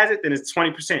foot has it, then it's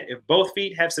 20%. If both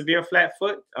feet have severe flat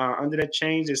foot, under that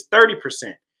change is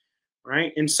 30%.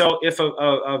 Right. And so if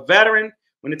a veteran,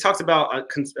 when it talks about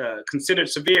considered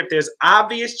severe, if there's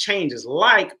obvious changes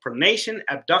like pronation,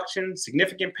 abduction,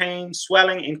 significant pain,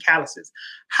 swelling, and calluses,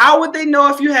 how would they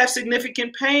know if you have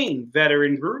significant pain,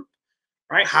 veteran group?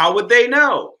 Right? How would they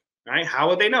know? Right? How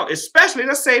would they know? Especially,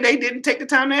 let's say they didn't take the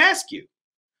time to ask you.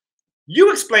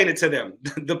 You explain it to them,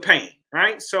 the pain,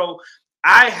 right? So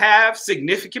I have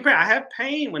significant pain. I have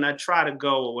pain when I try to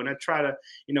go, or when I try to,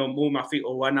 move my feet,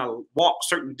 or when I walk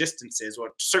certain distances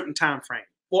or certain time frame.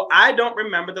 Well, I don't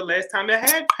remember the last time I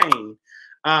had pain,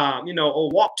 or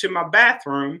walked to my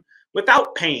bathroom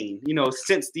without pain,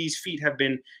 since these feet have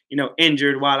been,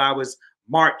 injured while I was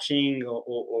marching or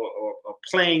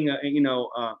playing,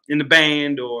 in the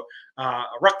band, or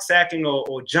rucksacking,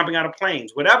 or jumping out of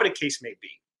planes, whatever the case may be.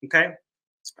 Okay.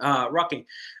 Rucking.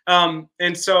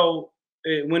 And so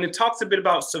when it talks a bit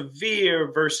about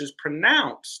severe versus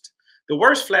pronounced, the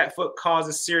worst flat foot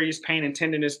causes serious pain and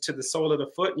tenderness to the sole of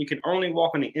the foot. You can only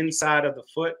walk on the inside of the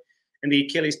foot, and the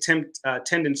Achilles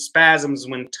tendon spasms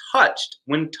when touched.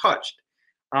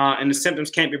 And the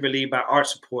symptoms can't be relieved by arch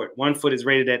support. One foot is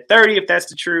rated at 30, if that's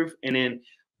the truth, and then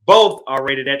both are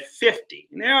rated at 50.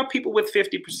 And there are people with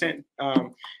 50%,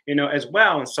 as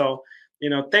well. And so,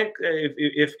 think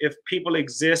if people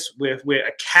exist with where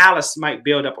a callus might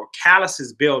build up or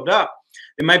calluses build up,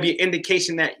 it might be an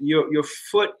indication that your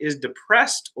foot is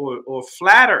depressed or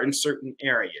flatter in certain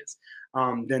areas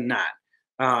than not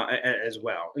as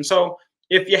well. And so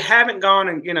if you haven't gone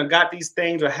and got these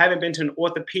things, or haven't been to an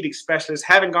orthopedic specialist,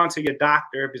 haven't gone to your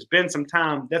doctor, if it's been some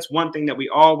time, that's one thing that we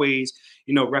always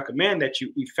recommend, that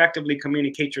you effectively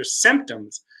communicate your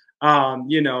symptoms,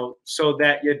 so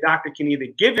that your doctor can either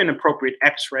give you an appropriate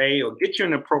x-ray or get you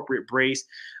an appropriate brace,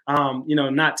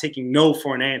 not taking no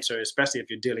for an answer, especially if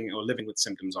you're dealing or living with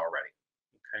symptoms already.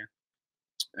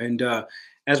 Okay. And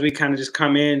as we kind of just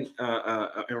come in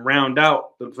and round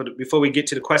out before we get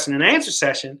to the question and answer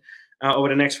session over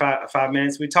the next five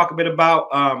minutes, we talk a bit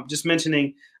about just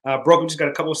mentioning broken. Just got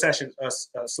a couple of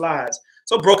slides.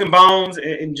 So broken bones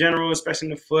in general, especially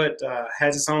in the foot,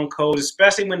 has its own code,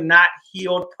 especially when not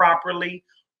healed properly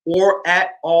or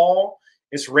at all.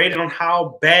 It's rated on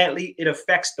how badly it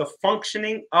affects the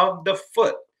functioning of the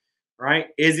foot, right?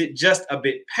 Is it just a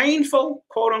bit painful,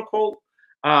 quote unquote,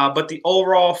 but the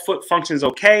overall foot function is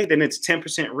okay? Then it's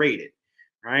 10% rated,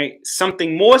 right?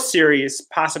 Something more serious,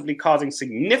 possibly causing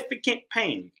significant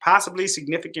pain, possibly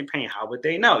significant pain. How would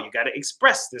they know? You got to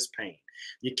express this pain.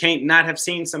 You can't not have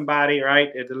seen somebody, right,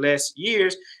 at the last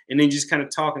years and then just kind of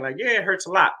talking like, yeah, it hurts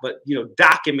a lot, but,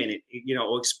 document it,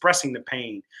 or expressing the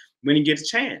pain when you get a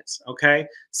chance. Okay.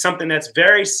 Something that's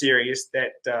very serious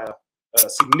that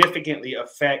significantly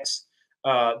affects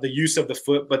the use of the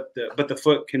foot, but the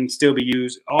foot can still be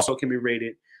used, also can be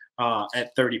rated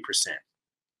at 30%.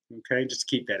 Okay. Just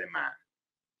keep that in mind.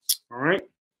 All right.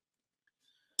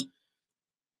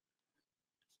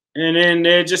 And then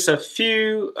there's just a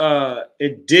few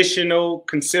additional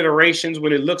considerations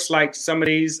when it looks like some of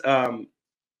these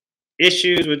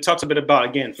issues. We talked a bit about,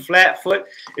 again, flat foot.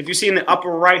 If you see in the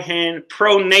upper right hand,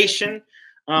 pronation,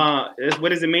 what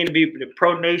does it mean to be the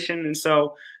pronation? And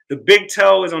so the big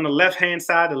toe is on the left hand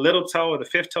side, the little toe or the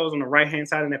fifth toe is on the right hand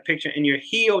side in that picture, and your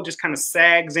heel just kind of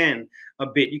sags in a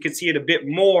bit. You can see it a bit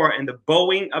more in the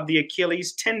bowing of the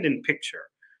Achilles tendon picture,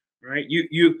 right?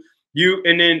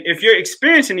 And then if you're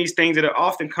experiencing these things, that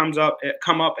often come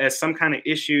up as some kind of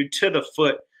issue to the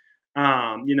foot,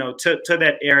 to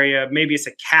that area. Maybe it's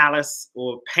a callus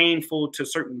or painful to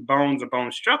certain bones or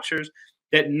bone structures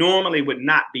that normally would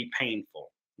not be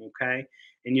painful. Okay.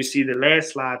 And you see the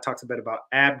last slide talks a bit about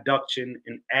abduction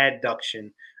and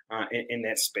adduction in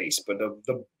that space. But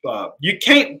you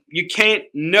can't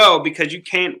know, because you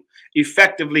can't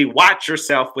effectively watch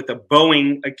yourself with a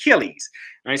bowing Achilles.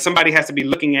 Right? Somebody has to be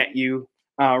looking at you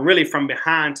really from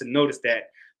behind to notice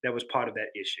that was part of that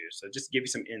issue. So just to give you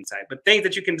some insight, but things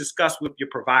that you can discuss with your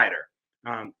provider.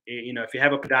 If you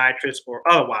have a podiatrist or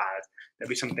otherwise, there'll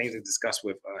be some things to discuss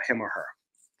with him or her.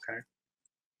 Okay.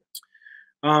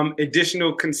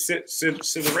 Additional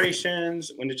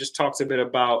considerations when it just talks a bit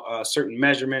about certain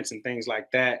measurements and things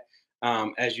like that.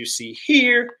 As you see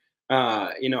here,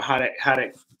 you know, how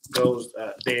that goes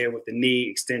there with the knee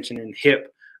extension and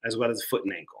hip, as well as foot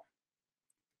and ankle.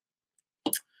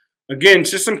 Again,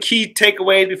 just some key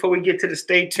takeaways before we get to the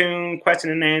stay tuned question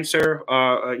and answer,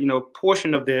 you know,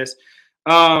 portion of this.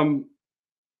 Yeah,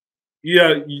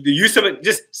 the use of it,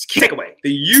 just key takeaway.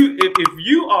 If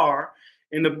you are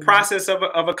in the process of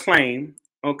a claim,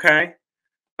 okay,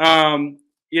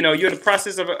 you know, you're in the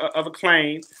process of a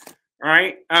claim,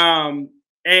 right?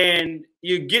 And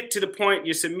you get to the point,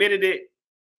 you submitted it,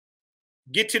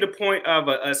 get to the point of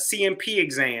a CMP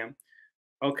exam.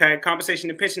 Okay, compensation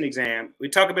and pension exam. We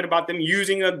talk a bit about them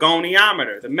using a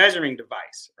goniometer, the measuring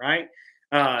device, right?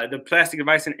 The plastic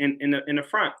device in the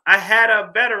front. I had a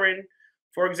veteran,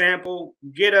 for example,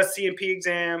 get a CMP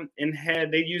exam and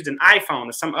they used an iPhone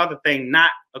or some other thing, not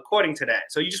according to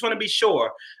that. So you just want to be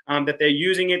sure that they're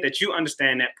using it, that you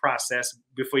understand that process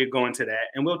before you go into that.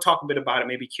 And we'll talk a bit about it,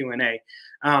 maybe Q&A.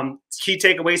 Key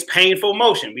takeaways: painful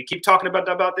motion. We keep talking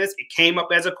about this. It came up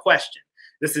as a question.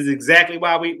 This is exactly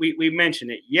why we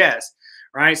mentioned it. Yes,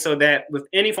 right? So that with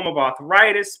any form of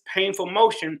arthritis, painful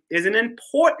motion is an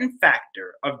important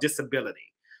factor of disability.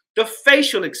 The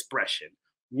facial expression,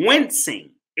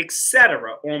 wincing,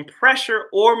 etc., on pressure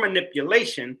or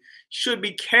manipulation should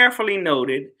be carefully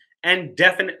noted and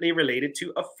definitely related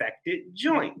to affected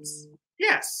joints.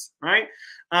 Yes, right?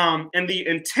 And the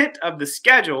intent of the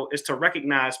schedule is to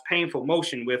recognize painful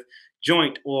motion with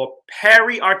joint or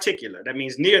periarticular, that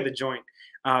means near the joint,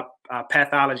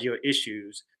 pathology or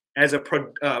issues as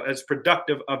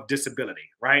productive of disability,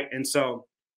 right? And so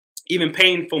even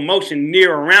painful motion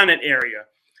near around that area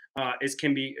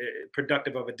can be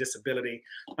productive of a disability.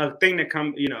 A thing that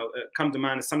comes to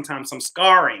mind is sometimes some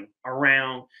scarring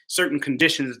around certain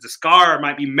conditions. The scar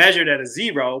might be measured at a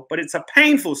 0, but it's a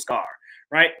painful scar,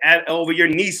 right? Over your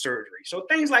knee surgery. So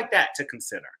things like that to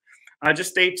consider. Just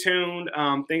stay tuned.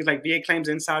 Things like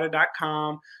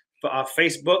VAClaimsinsider.com.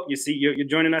 Facebook, you see, you're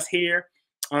joining us here.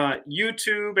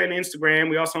 YouTube and Instagram.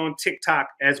 We're also on TikTok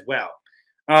as well.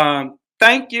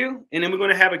 Thank you. And then we're going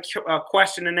to have a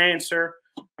question and answer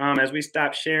as we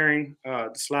stop sharing the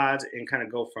slides and kind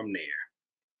of go from there.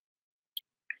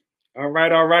 All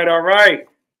right. All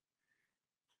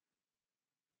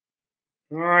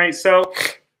right. So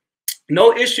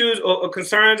no issues or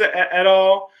concerns at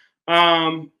all.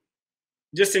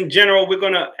 Just in general, we're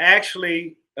going to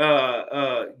actually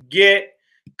get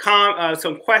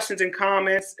some questions and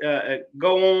comments.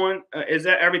 Go on. Is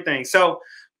that everything? So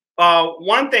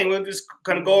one thing we're just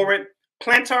going to go over it: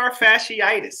 plantar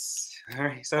fasciitis. All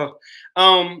right. So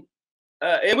and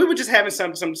we were just having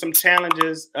some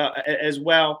challenges as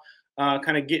well,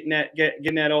 kind of getting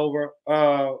that over.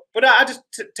 But I just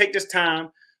take this time.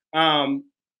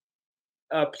 Plantar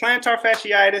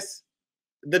fasciitis.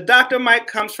 The doctor might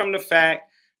comes from the fact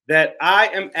that I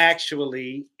am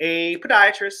actually a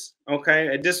podiatrist, okay,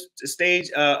 at this stage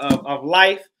of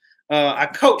life. I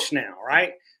coach now,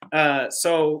 right?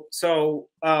 So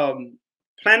plantar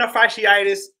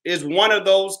fasciitis is one of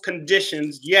those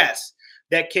conditions, yes,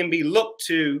 that can be looked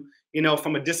to,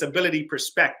 from a disability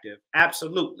perspective.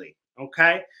 Absolutely,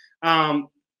 okay?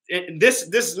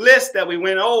 This list that we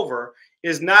went over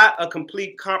is not a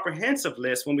complete comprehensive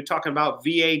list when we're talking about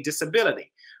VA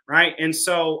disability, right? And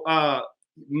so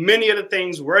many of the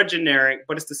things were generic,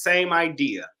 but it's the same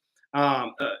idea.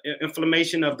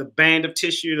 Inflammation of the band of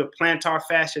tissue, the plantar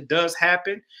fascia, does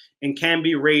happen and can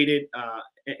be rated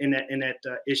in that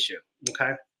issue.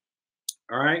 Okay,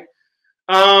 all right.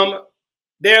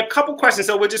 There are a couple questions,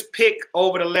 so we'll just pick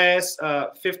over the last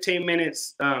 15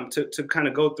 minutes to kind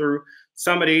of go through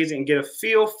some of these and get a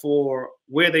feel for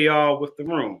where they are with the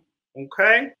room.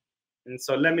 Okay, and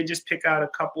so let me just pick out a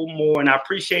couple more, and I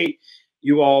appreciate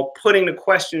you all putting the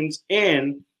questions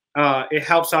in. It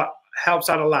helps out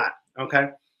a lot. Okay.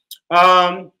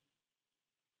 How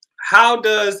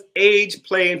does age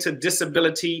play into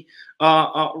disability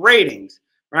ratings?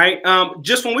 Right.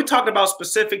 Just when we talk about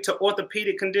specific to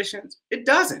orthopedic conditions, it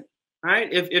doesn't. Right.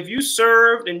 If you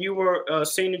served and you were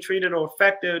seen and treated or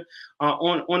affected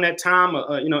on that time,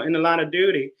 in the line of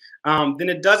duty, then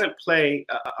it doesn't play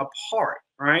a part.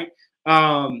 Right.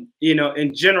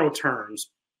 In general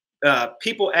terms,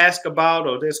 people ask about,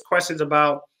 or there's questions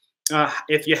about,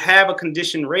 if you have a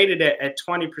condition rated at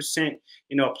 20%,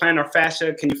 plantar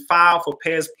fascia, can you file for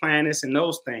pars planus and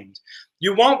those things?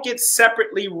 You won't get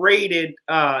separately rated,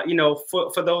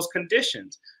 for those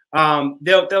conditions.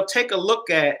 They'll take a look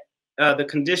at the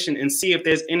condition and see if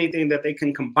there's anything that they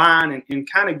can combine and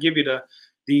kind of give you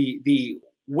the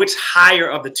which higher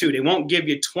of the two. They won't give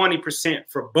you 20%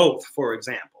 for both, for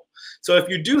example. So if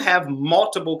you do have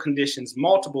multiple conditions,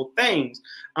 multiple things,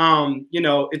 you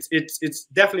know, it's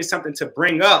definitely something to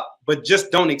bring up, but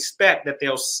just don't expect that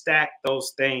they'll stack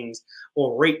those things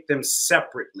or rate them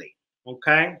separately.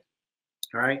 Okay.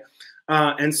 All right.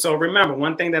 And so remember,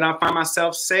 one thing that I find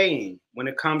myself saying when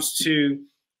it comes to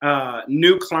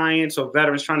new clients or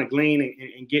veterans trying to glean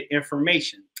and get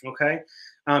information. Okay.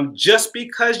 Just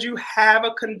because you have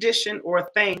a condition or a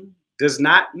thing does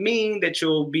not mean that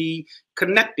you'll be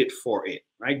connected for it,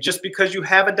 right? Just because you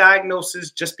have a diagnosis,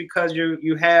 just because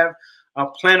you have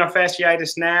plantar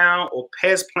fasciitis now or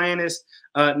pes planus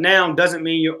now doesn't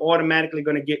mean you're automatically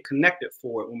going to get connected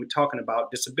for it when we're talking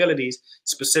about disabilities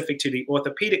specific to the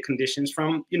orthopedic conditions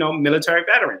from, you know, military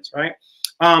veterans, right?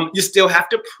 You still have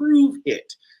to prove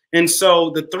it. And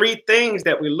so the three things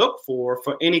that we look for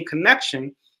any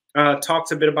connection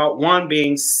talks a bit about one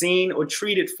being seen or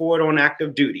treated for it on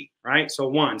active duty, right? So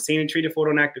one, seen and treated for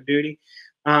it on active duty.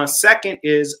 Second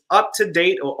is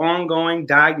up-to-date or ongoing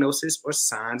diagnosis or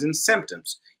signs and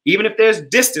symptoms. Even if there's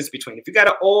distance between, if you got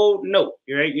an old note,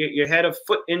 right? You had a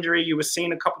foot injury, you were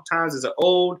seen a couple times as an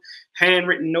old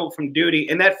handwritten note from duty,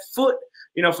 and that foot,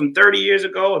 you know, from 30 years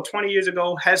ago or 20 years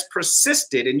ago has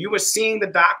persisted, and you were seeing the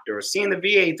doctor or seeing the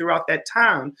VA throughout that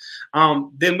time,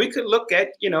 then we could look at,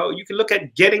 you know, you could look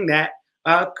at getting that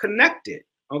connected,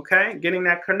 okay? Getting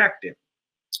that connected,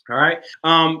 all right?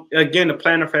 Again, the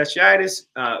plantar fasciitis,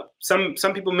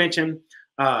 some people mention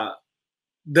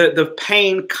the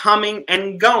pain coming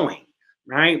and going,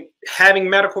 right? Having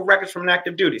medical records from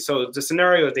active duty. So the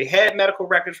scenario is they had medical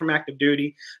records from active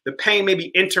duty. The pain may be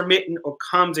intermittent or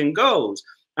comes and goes.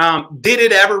 Did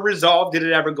it ever resolve? Did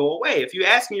it ever go away? If you're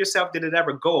asking yourself, did it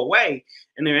ever go away?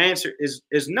 And their answer is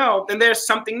no, then there's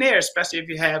something there, especially if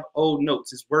you have old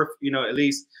notes. It's worth, you know, at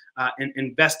least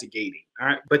investigating. All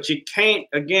right. But you can't,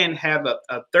 again, have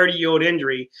a 30-year-old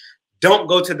injury. Don't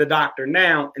go to the doctor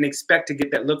now and expect to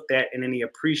get that looked at in any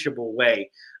appreciable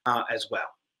way as well.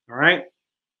 All right.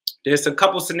 There's a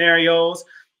couple scenarios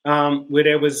where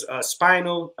there was a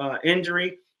spinal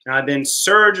injury, then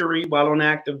surgery while on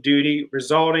active duty,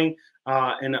 resulting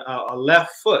in a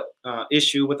left foot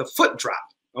issue with a foot drop.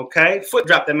 Okay, foot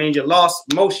drop, that means you lost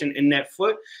motion in that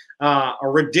foot, a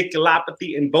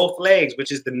radiculopathy in both legs, which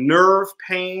is the nerve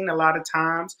pain a lot of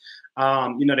times,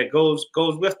 you know, that goes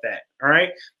with that. All right.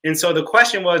 And so the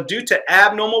question was, due to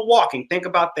abnormal walking, think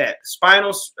about that,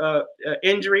 spinal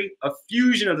injury, a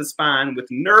fusion of the spine with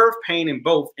nerve pain in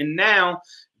both. And now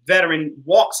veteran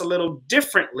walks a little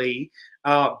differently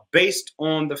based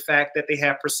on the fact that they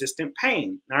have persistent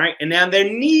pain. All right. And now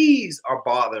their knees are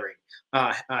bothering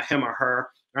him or her.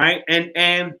 Right.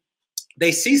 And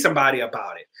they see somebody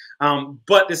about it.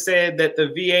 But they said that the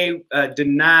VA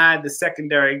denied the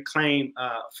secondary claim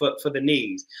for the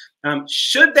knees.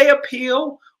 Should they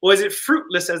appeal, or is it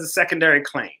fruitless as a secondary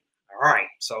claim? All right.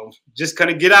 So just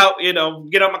gonna get out, you know,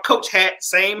 get on my coach hat,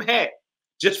 same hat,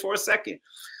 just for a second.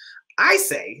 I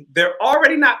say they're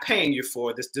already not paying you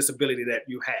for this disability that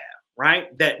you have.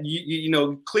 Right? That you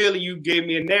know, clearly you gave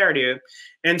me a narrative.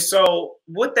 And so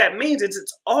what that means is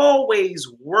it's always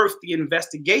worth the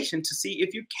investigation to see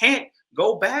if you can't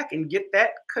go back and get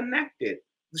that connected.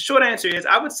 The short answer is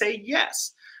I would say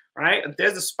yes. Right? If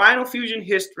there's a spinal fusion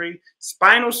history,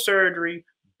 spinal surgery,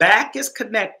 back is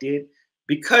connected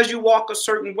because you walk a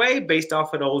certain way based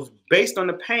off of those, based on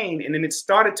the pain, and then it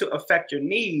started to affect your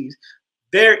knees,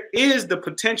 there is the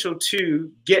potential to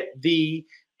get the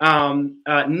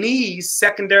knees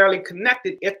secondarily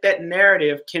connected if that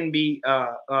narrative can be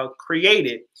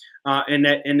created and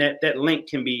that link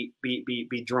can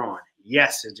be drawn.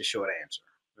 Yes is the short answer.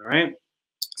 All right.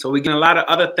 So we get a lot of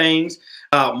other things,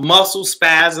 muscle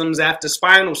spasms after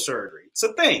spinal surgery. It's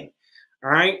a thing. All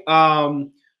right.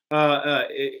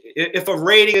 If a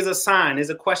rating is a sign, there's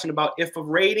a question about if a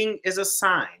rating is a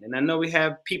sign. And I know we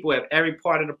have people at every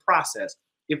part of the process.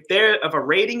 If a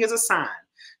rating is a sign,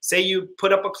 say you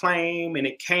put up a claim and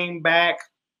it came back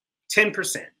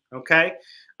 10%, okay?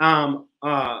 And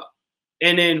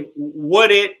then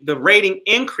the rating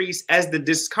increase as the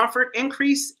discomfort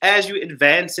increase as you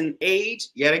advance in age?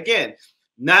 Yet again,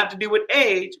 not to do with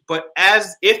age, but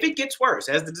if it gets worse,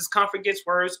 as the discomfort gets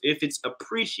worse, if it's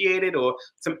appreciated or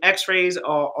some x-rays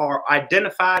are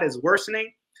identified as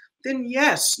worsening, then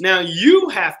yes. Now you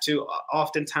have to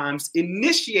oftentimes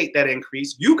initiate that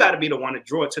increase. You got to be the one to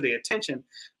draw it to the attention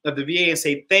of the VA and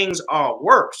say things are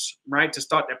worse, right? To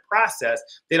start that process.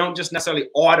 They don't just necessarily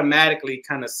automatically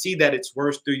kind of see that it's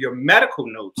worse through your medical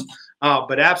notes,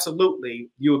 but absolutely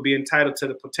you would be entitled to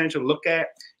the potential look at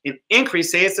an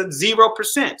increase. Say it's at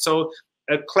 0%. So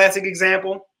a classic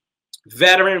example,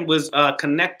 veteran was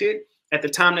connected at the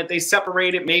time that they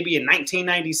separated, maybe in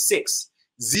 1996.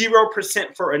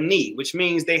 0% for a knee, which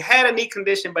means they had a knee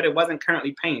condition, but it wasn't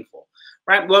currently painful,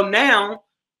 right? Well, now,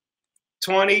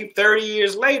 20, 30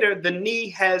 years later, the knee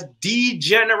has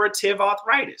degenerative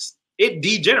arthritis. It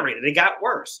degenerated. It got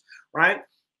worse, right?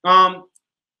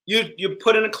 You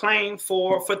put in a claim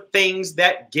for things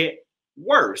that get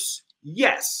worse.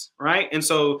 Yes, right? And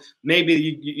so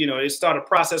maybe you know, it start a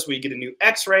process where you get a new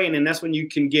x-ray, and then that's when you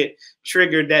can get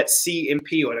triggered that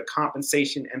C&P, or the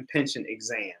compensation and pension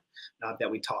exam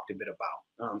that we talked a bit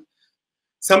about.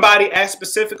 Somebody asked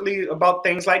specifically about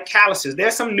things like calluses.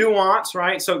 There's some nuance,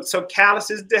 right? So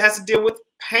calluses has to deal with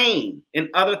pain and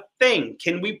other things.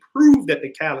 Can we prove that the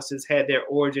calluses had their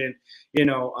origin, you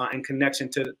know, in connection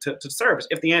to service?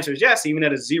 If the answer is yes, even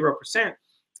at a 0%,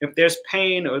 if there's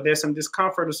pain or there's some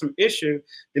discomfort or some issue,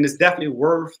 then it's definitely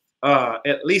worth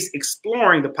at least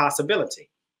exploring the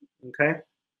possibility. Okay.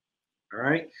 All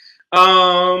right.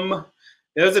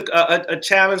 There was a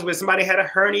challenge where somebody had a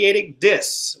herniated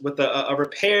disc with a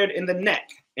repaired in the neck,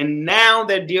 and now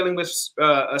they're dealing with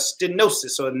a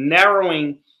stenosis, or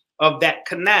narrowing of that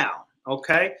canal.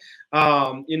 Okay,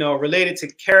 you know, related to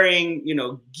carrying, you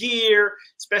know, gear,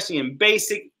 especially in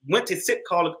basic. Went to sit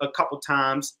call a couple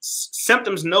times.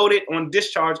 Symptoms noted on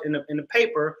discharge in the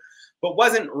paper, but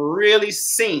wasn't really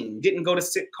seen. Didn't go to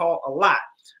sit call a lot.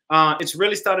 It's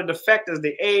really started to affect as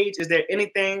they age. Is there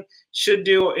anything should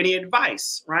do, or any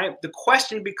advice, right? The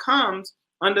question becomes,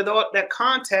 under that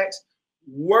context,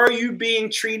 were you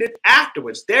being treated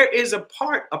afterwards? There is a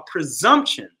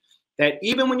presumption that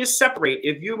even when you separate,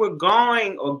 if you were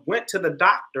going or went to the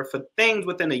doctor for things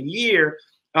within a year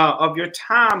of your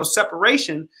time of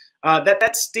separation,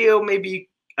 that still may be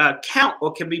count,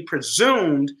 or can be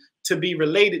presumed to be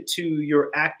related to your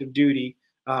active duty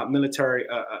military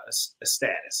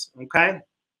status. Okay.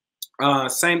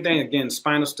 Same thing again,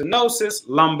 spinal stenosis,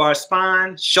 lumbar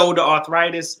spine, shoulder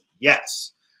arthritis.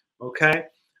 Yes. Okay.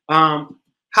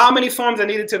 How many forms are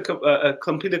needed to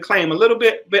complete a claim? A little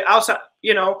bit outside,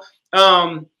 you know,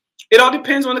 it all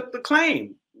depends on the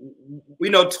claim. We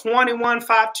know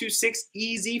 21526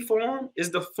 easy form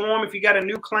is the form if you got a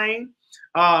new claim.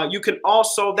 You can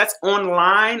also, that's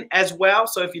online as well.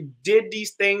 So if you did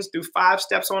these things through 5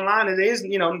 steps online, it is,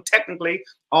 you know, technically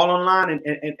all online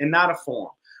and not a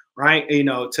form, right? You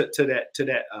know, to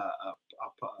that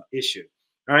issue.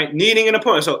 All right, needing an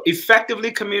appointment. So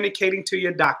effectively communicating to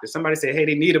your doctor. Somebody say, hey,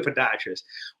 they need a podiatrist.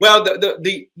 Well,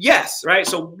 the yes, right?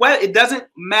 So it doesn't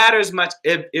matter as much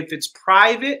if it's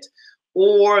private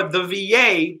or the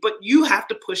VA, but you have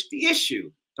to push the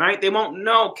issue. Right? They won't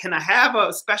know, can I have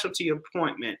a specialty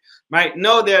appointment? Right?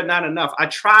 No, they're not enough. I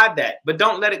tried that, but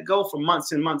don't let it go for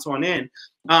months and months on end.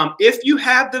 If you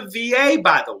have the VA,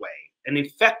 by the way, an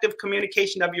effective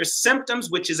communication of your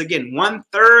symptoms, which is again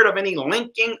 1/3 of any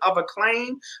linking of a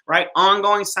claim, right?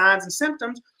 Ongoing signs and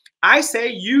symptoms. I say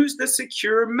use the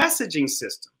secure messaging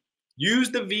system. Use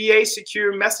the VA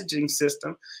secure messaging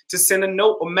system to send a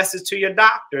note or message to your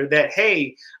doctor that,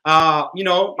 hey, you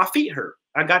know, my feet hurt.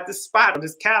 I got this spot or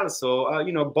this callus, or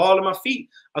you know, ball in my feet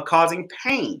are causing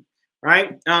pain,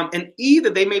 right? And either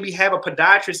they maybe have a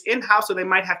podiatrist in-house, or they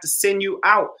might have to send you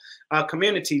out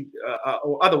community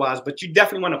or otherwise. But you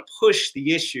definitely want to push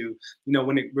the issue, you know,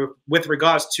 with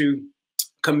regards to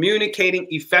communicating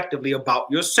effectively about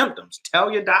your symptoms.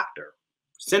 Tell your doctor.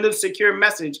 Send a secure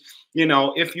message, you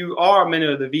know, if you are a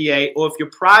member of the VA, or if your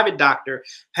private doctor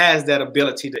has that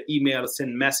ability to email or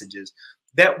send messages.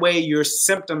 That way your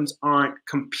symptoms aren't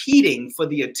competing for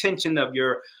the attention of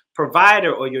your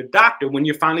provider or your doctor when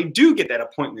you finally do get that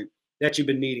appointment that you've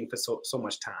been needing for so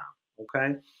much time.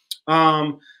 Okay.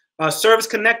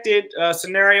 Service-connected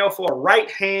scenario for a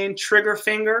right hand trigger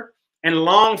finger and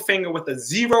long finger with a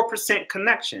 0%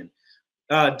 connection.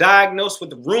 Diagnosed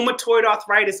with rheumatoid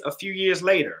arthritis a few years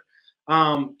later.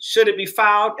 Should it be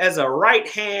filed as a right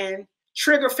hand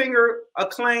trigger finger a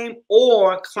claim,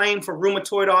 or claim for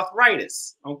rheumatoid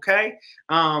arthritis? Okay.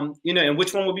 You know, and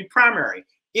which one would be primary?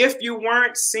 If you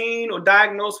weren't seen or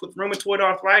diagnosed with rheumatoid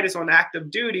arthritis on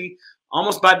active duty,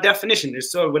 almost by definition,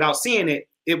 so without seeing it,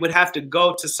 it would have to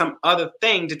go to some other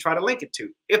thing to try to link it to.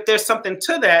 If there's something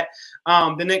to that,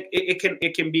 then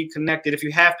it can be connected. If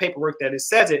you have paperwork that it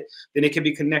says it, then it can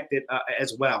be connected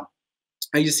as well.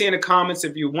 And you see in the comments,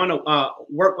 if you want to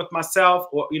work with myself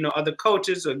or, you know, other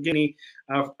coaches, or get any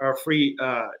free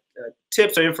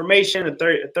tips or information, a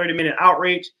 30-minute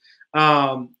outreach,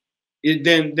 then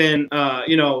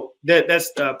you know,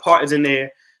 that's part is in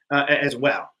there as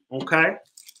well. Okay.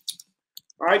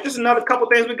 All right, just another couple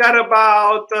things. We got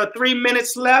about 3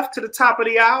 minutes left to the top of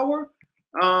the hour.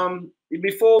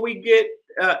 Before we get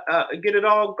get it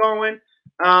all going.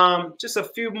 Just a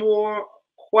few more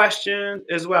questions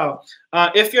as well.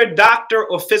 If your doctor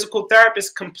or physical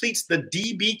therapist completes the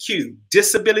DBQ,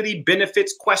 Disability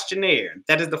Benefits Questionnaire,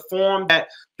 that is the form that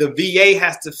the VA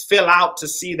has to fill out to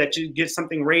see that you get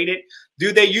something rated,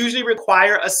 do they usually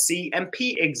require a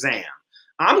C&P exam?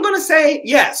 I'm going to say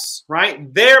yes,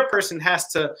 right? Their person has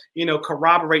to,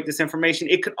 corroborate this information.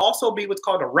 It could also be what's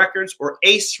called a records or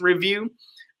ACE review.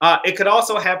 It could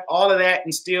also have all of that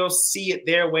and still see it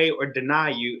their way or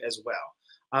deny you as well.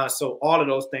 So all of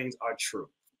those things are true.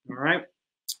 All right.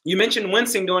 You mentioned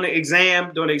wincing during the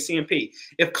exam, during the C&P.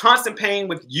 If constant pain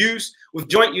with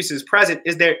joint use is present,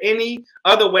 is there any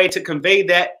other way to convey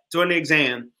that during the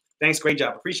exam? Thanks. Great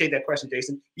job. Appreciate that question,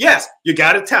 Jason. Yes, you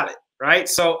got to tell it. Right.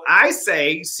 So I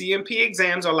say C&P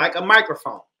exams are like a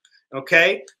microphone.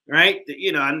 OK. Right.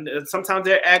 And sometimes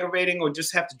they're aggravating or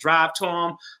just have to drive to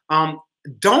them.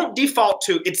 Don't default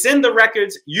to it's in the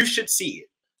records. You should see it.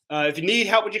 If you need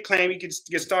help with your claim, you can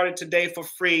get started today for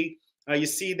free. You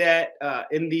see that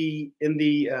in the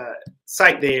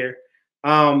site there.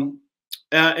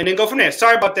 And then go from there.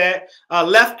 Sorry about that.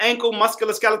 Left ankle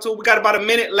musculoskeletal. We got about a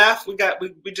minute left.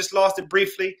 We just lost it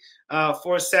briefly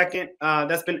for a second.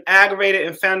 That's been aggravated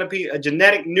and found to be a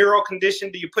genetic neural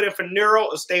condition. Do you put in for neural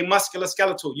or stay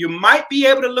musculoskeletal? You might be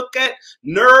able to look at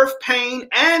nerve pain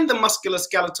and the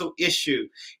musculoskeletal issue,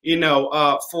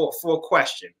 for a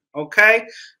question. Okay.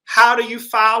 How do you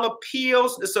file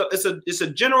appeals? It's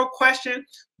a general question,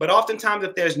 but oftentimes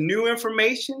if there's new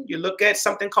information, you look at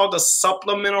something called a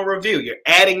supplemental review. You're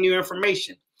adding new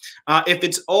information. If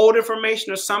it's old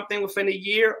information or something within a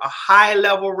year, a high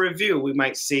level review we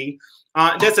might see.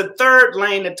 There's a third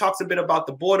lane that talks a bit about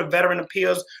the Board of Veteran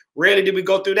Appeals. Rarely do we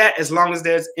go through that as long as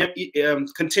there's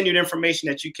continued information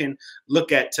that you can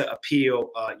look at to appeal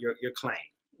your claim.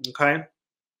 Okay.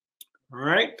 All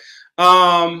right.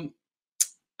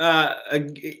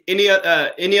 Any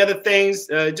other things,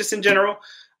 just in general?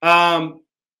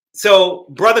 So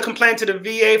brother complained to the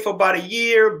VA for about a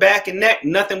year, back and neck,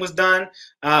 nothing was done.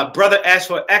 Brother asked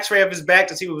for an x-ray of his back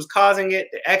to see what was causing it.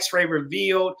 The x-ray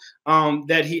revealed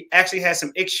that he actually had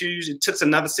some issues. It took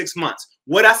another 6 months.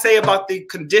 What I say about the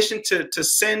condition to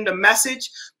send a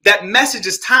message, that message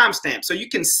is timestamped. So you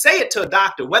can say it to a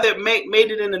doctor. Whether it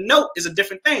made it in a note is a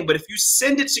different thing. But if you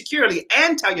send it securely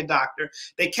and tell your doctor,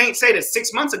 they can't say that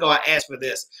 6 months ago I asked for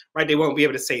this, right? They won't be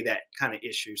able to say that kind of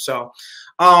issue. So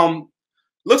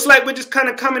looks like we're just kind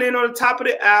of coming in on the top of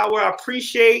the hour. I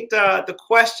appreciate the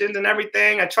questions and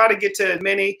everything. I try to get to as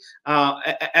many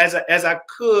as I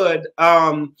could.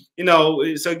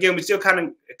 So again, we still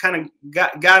kind of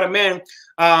got them in.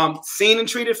 Seen and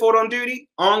treated for on duty,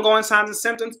 ongoing signs and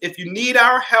symptoms. If you need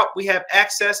our help, we have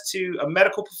access to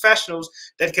medical professionals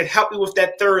that can help you with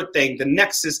that third thing, the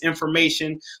nexus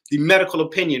information, the medical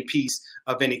opinion piece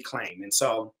of any claim. And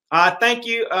so thank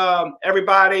you,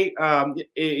 everybody,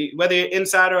 whether you're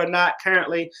insider or not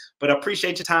currently, but I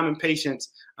appreciate your time and patience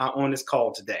on this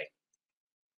call today.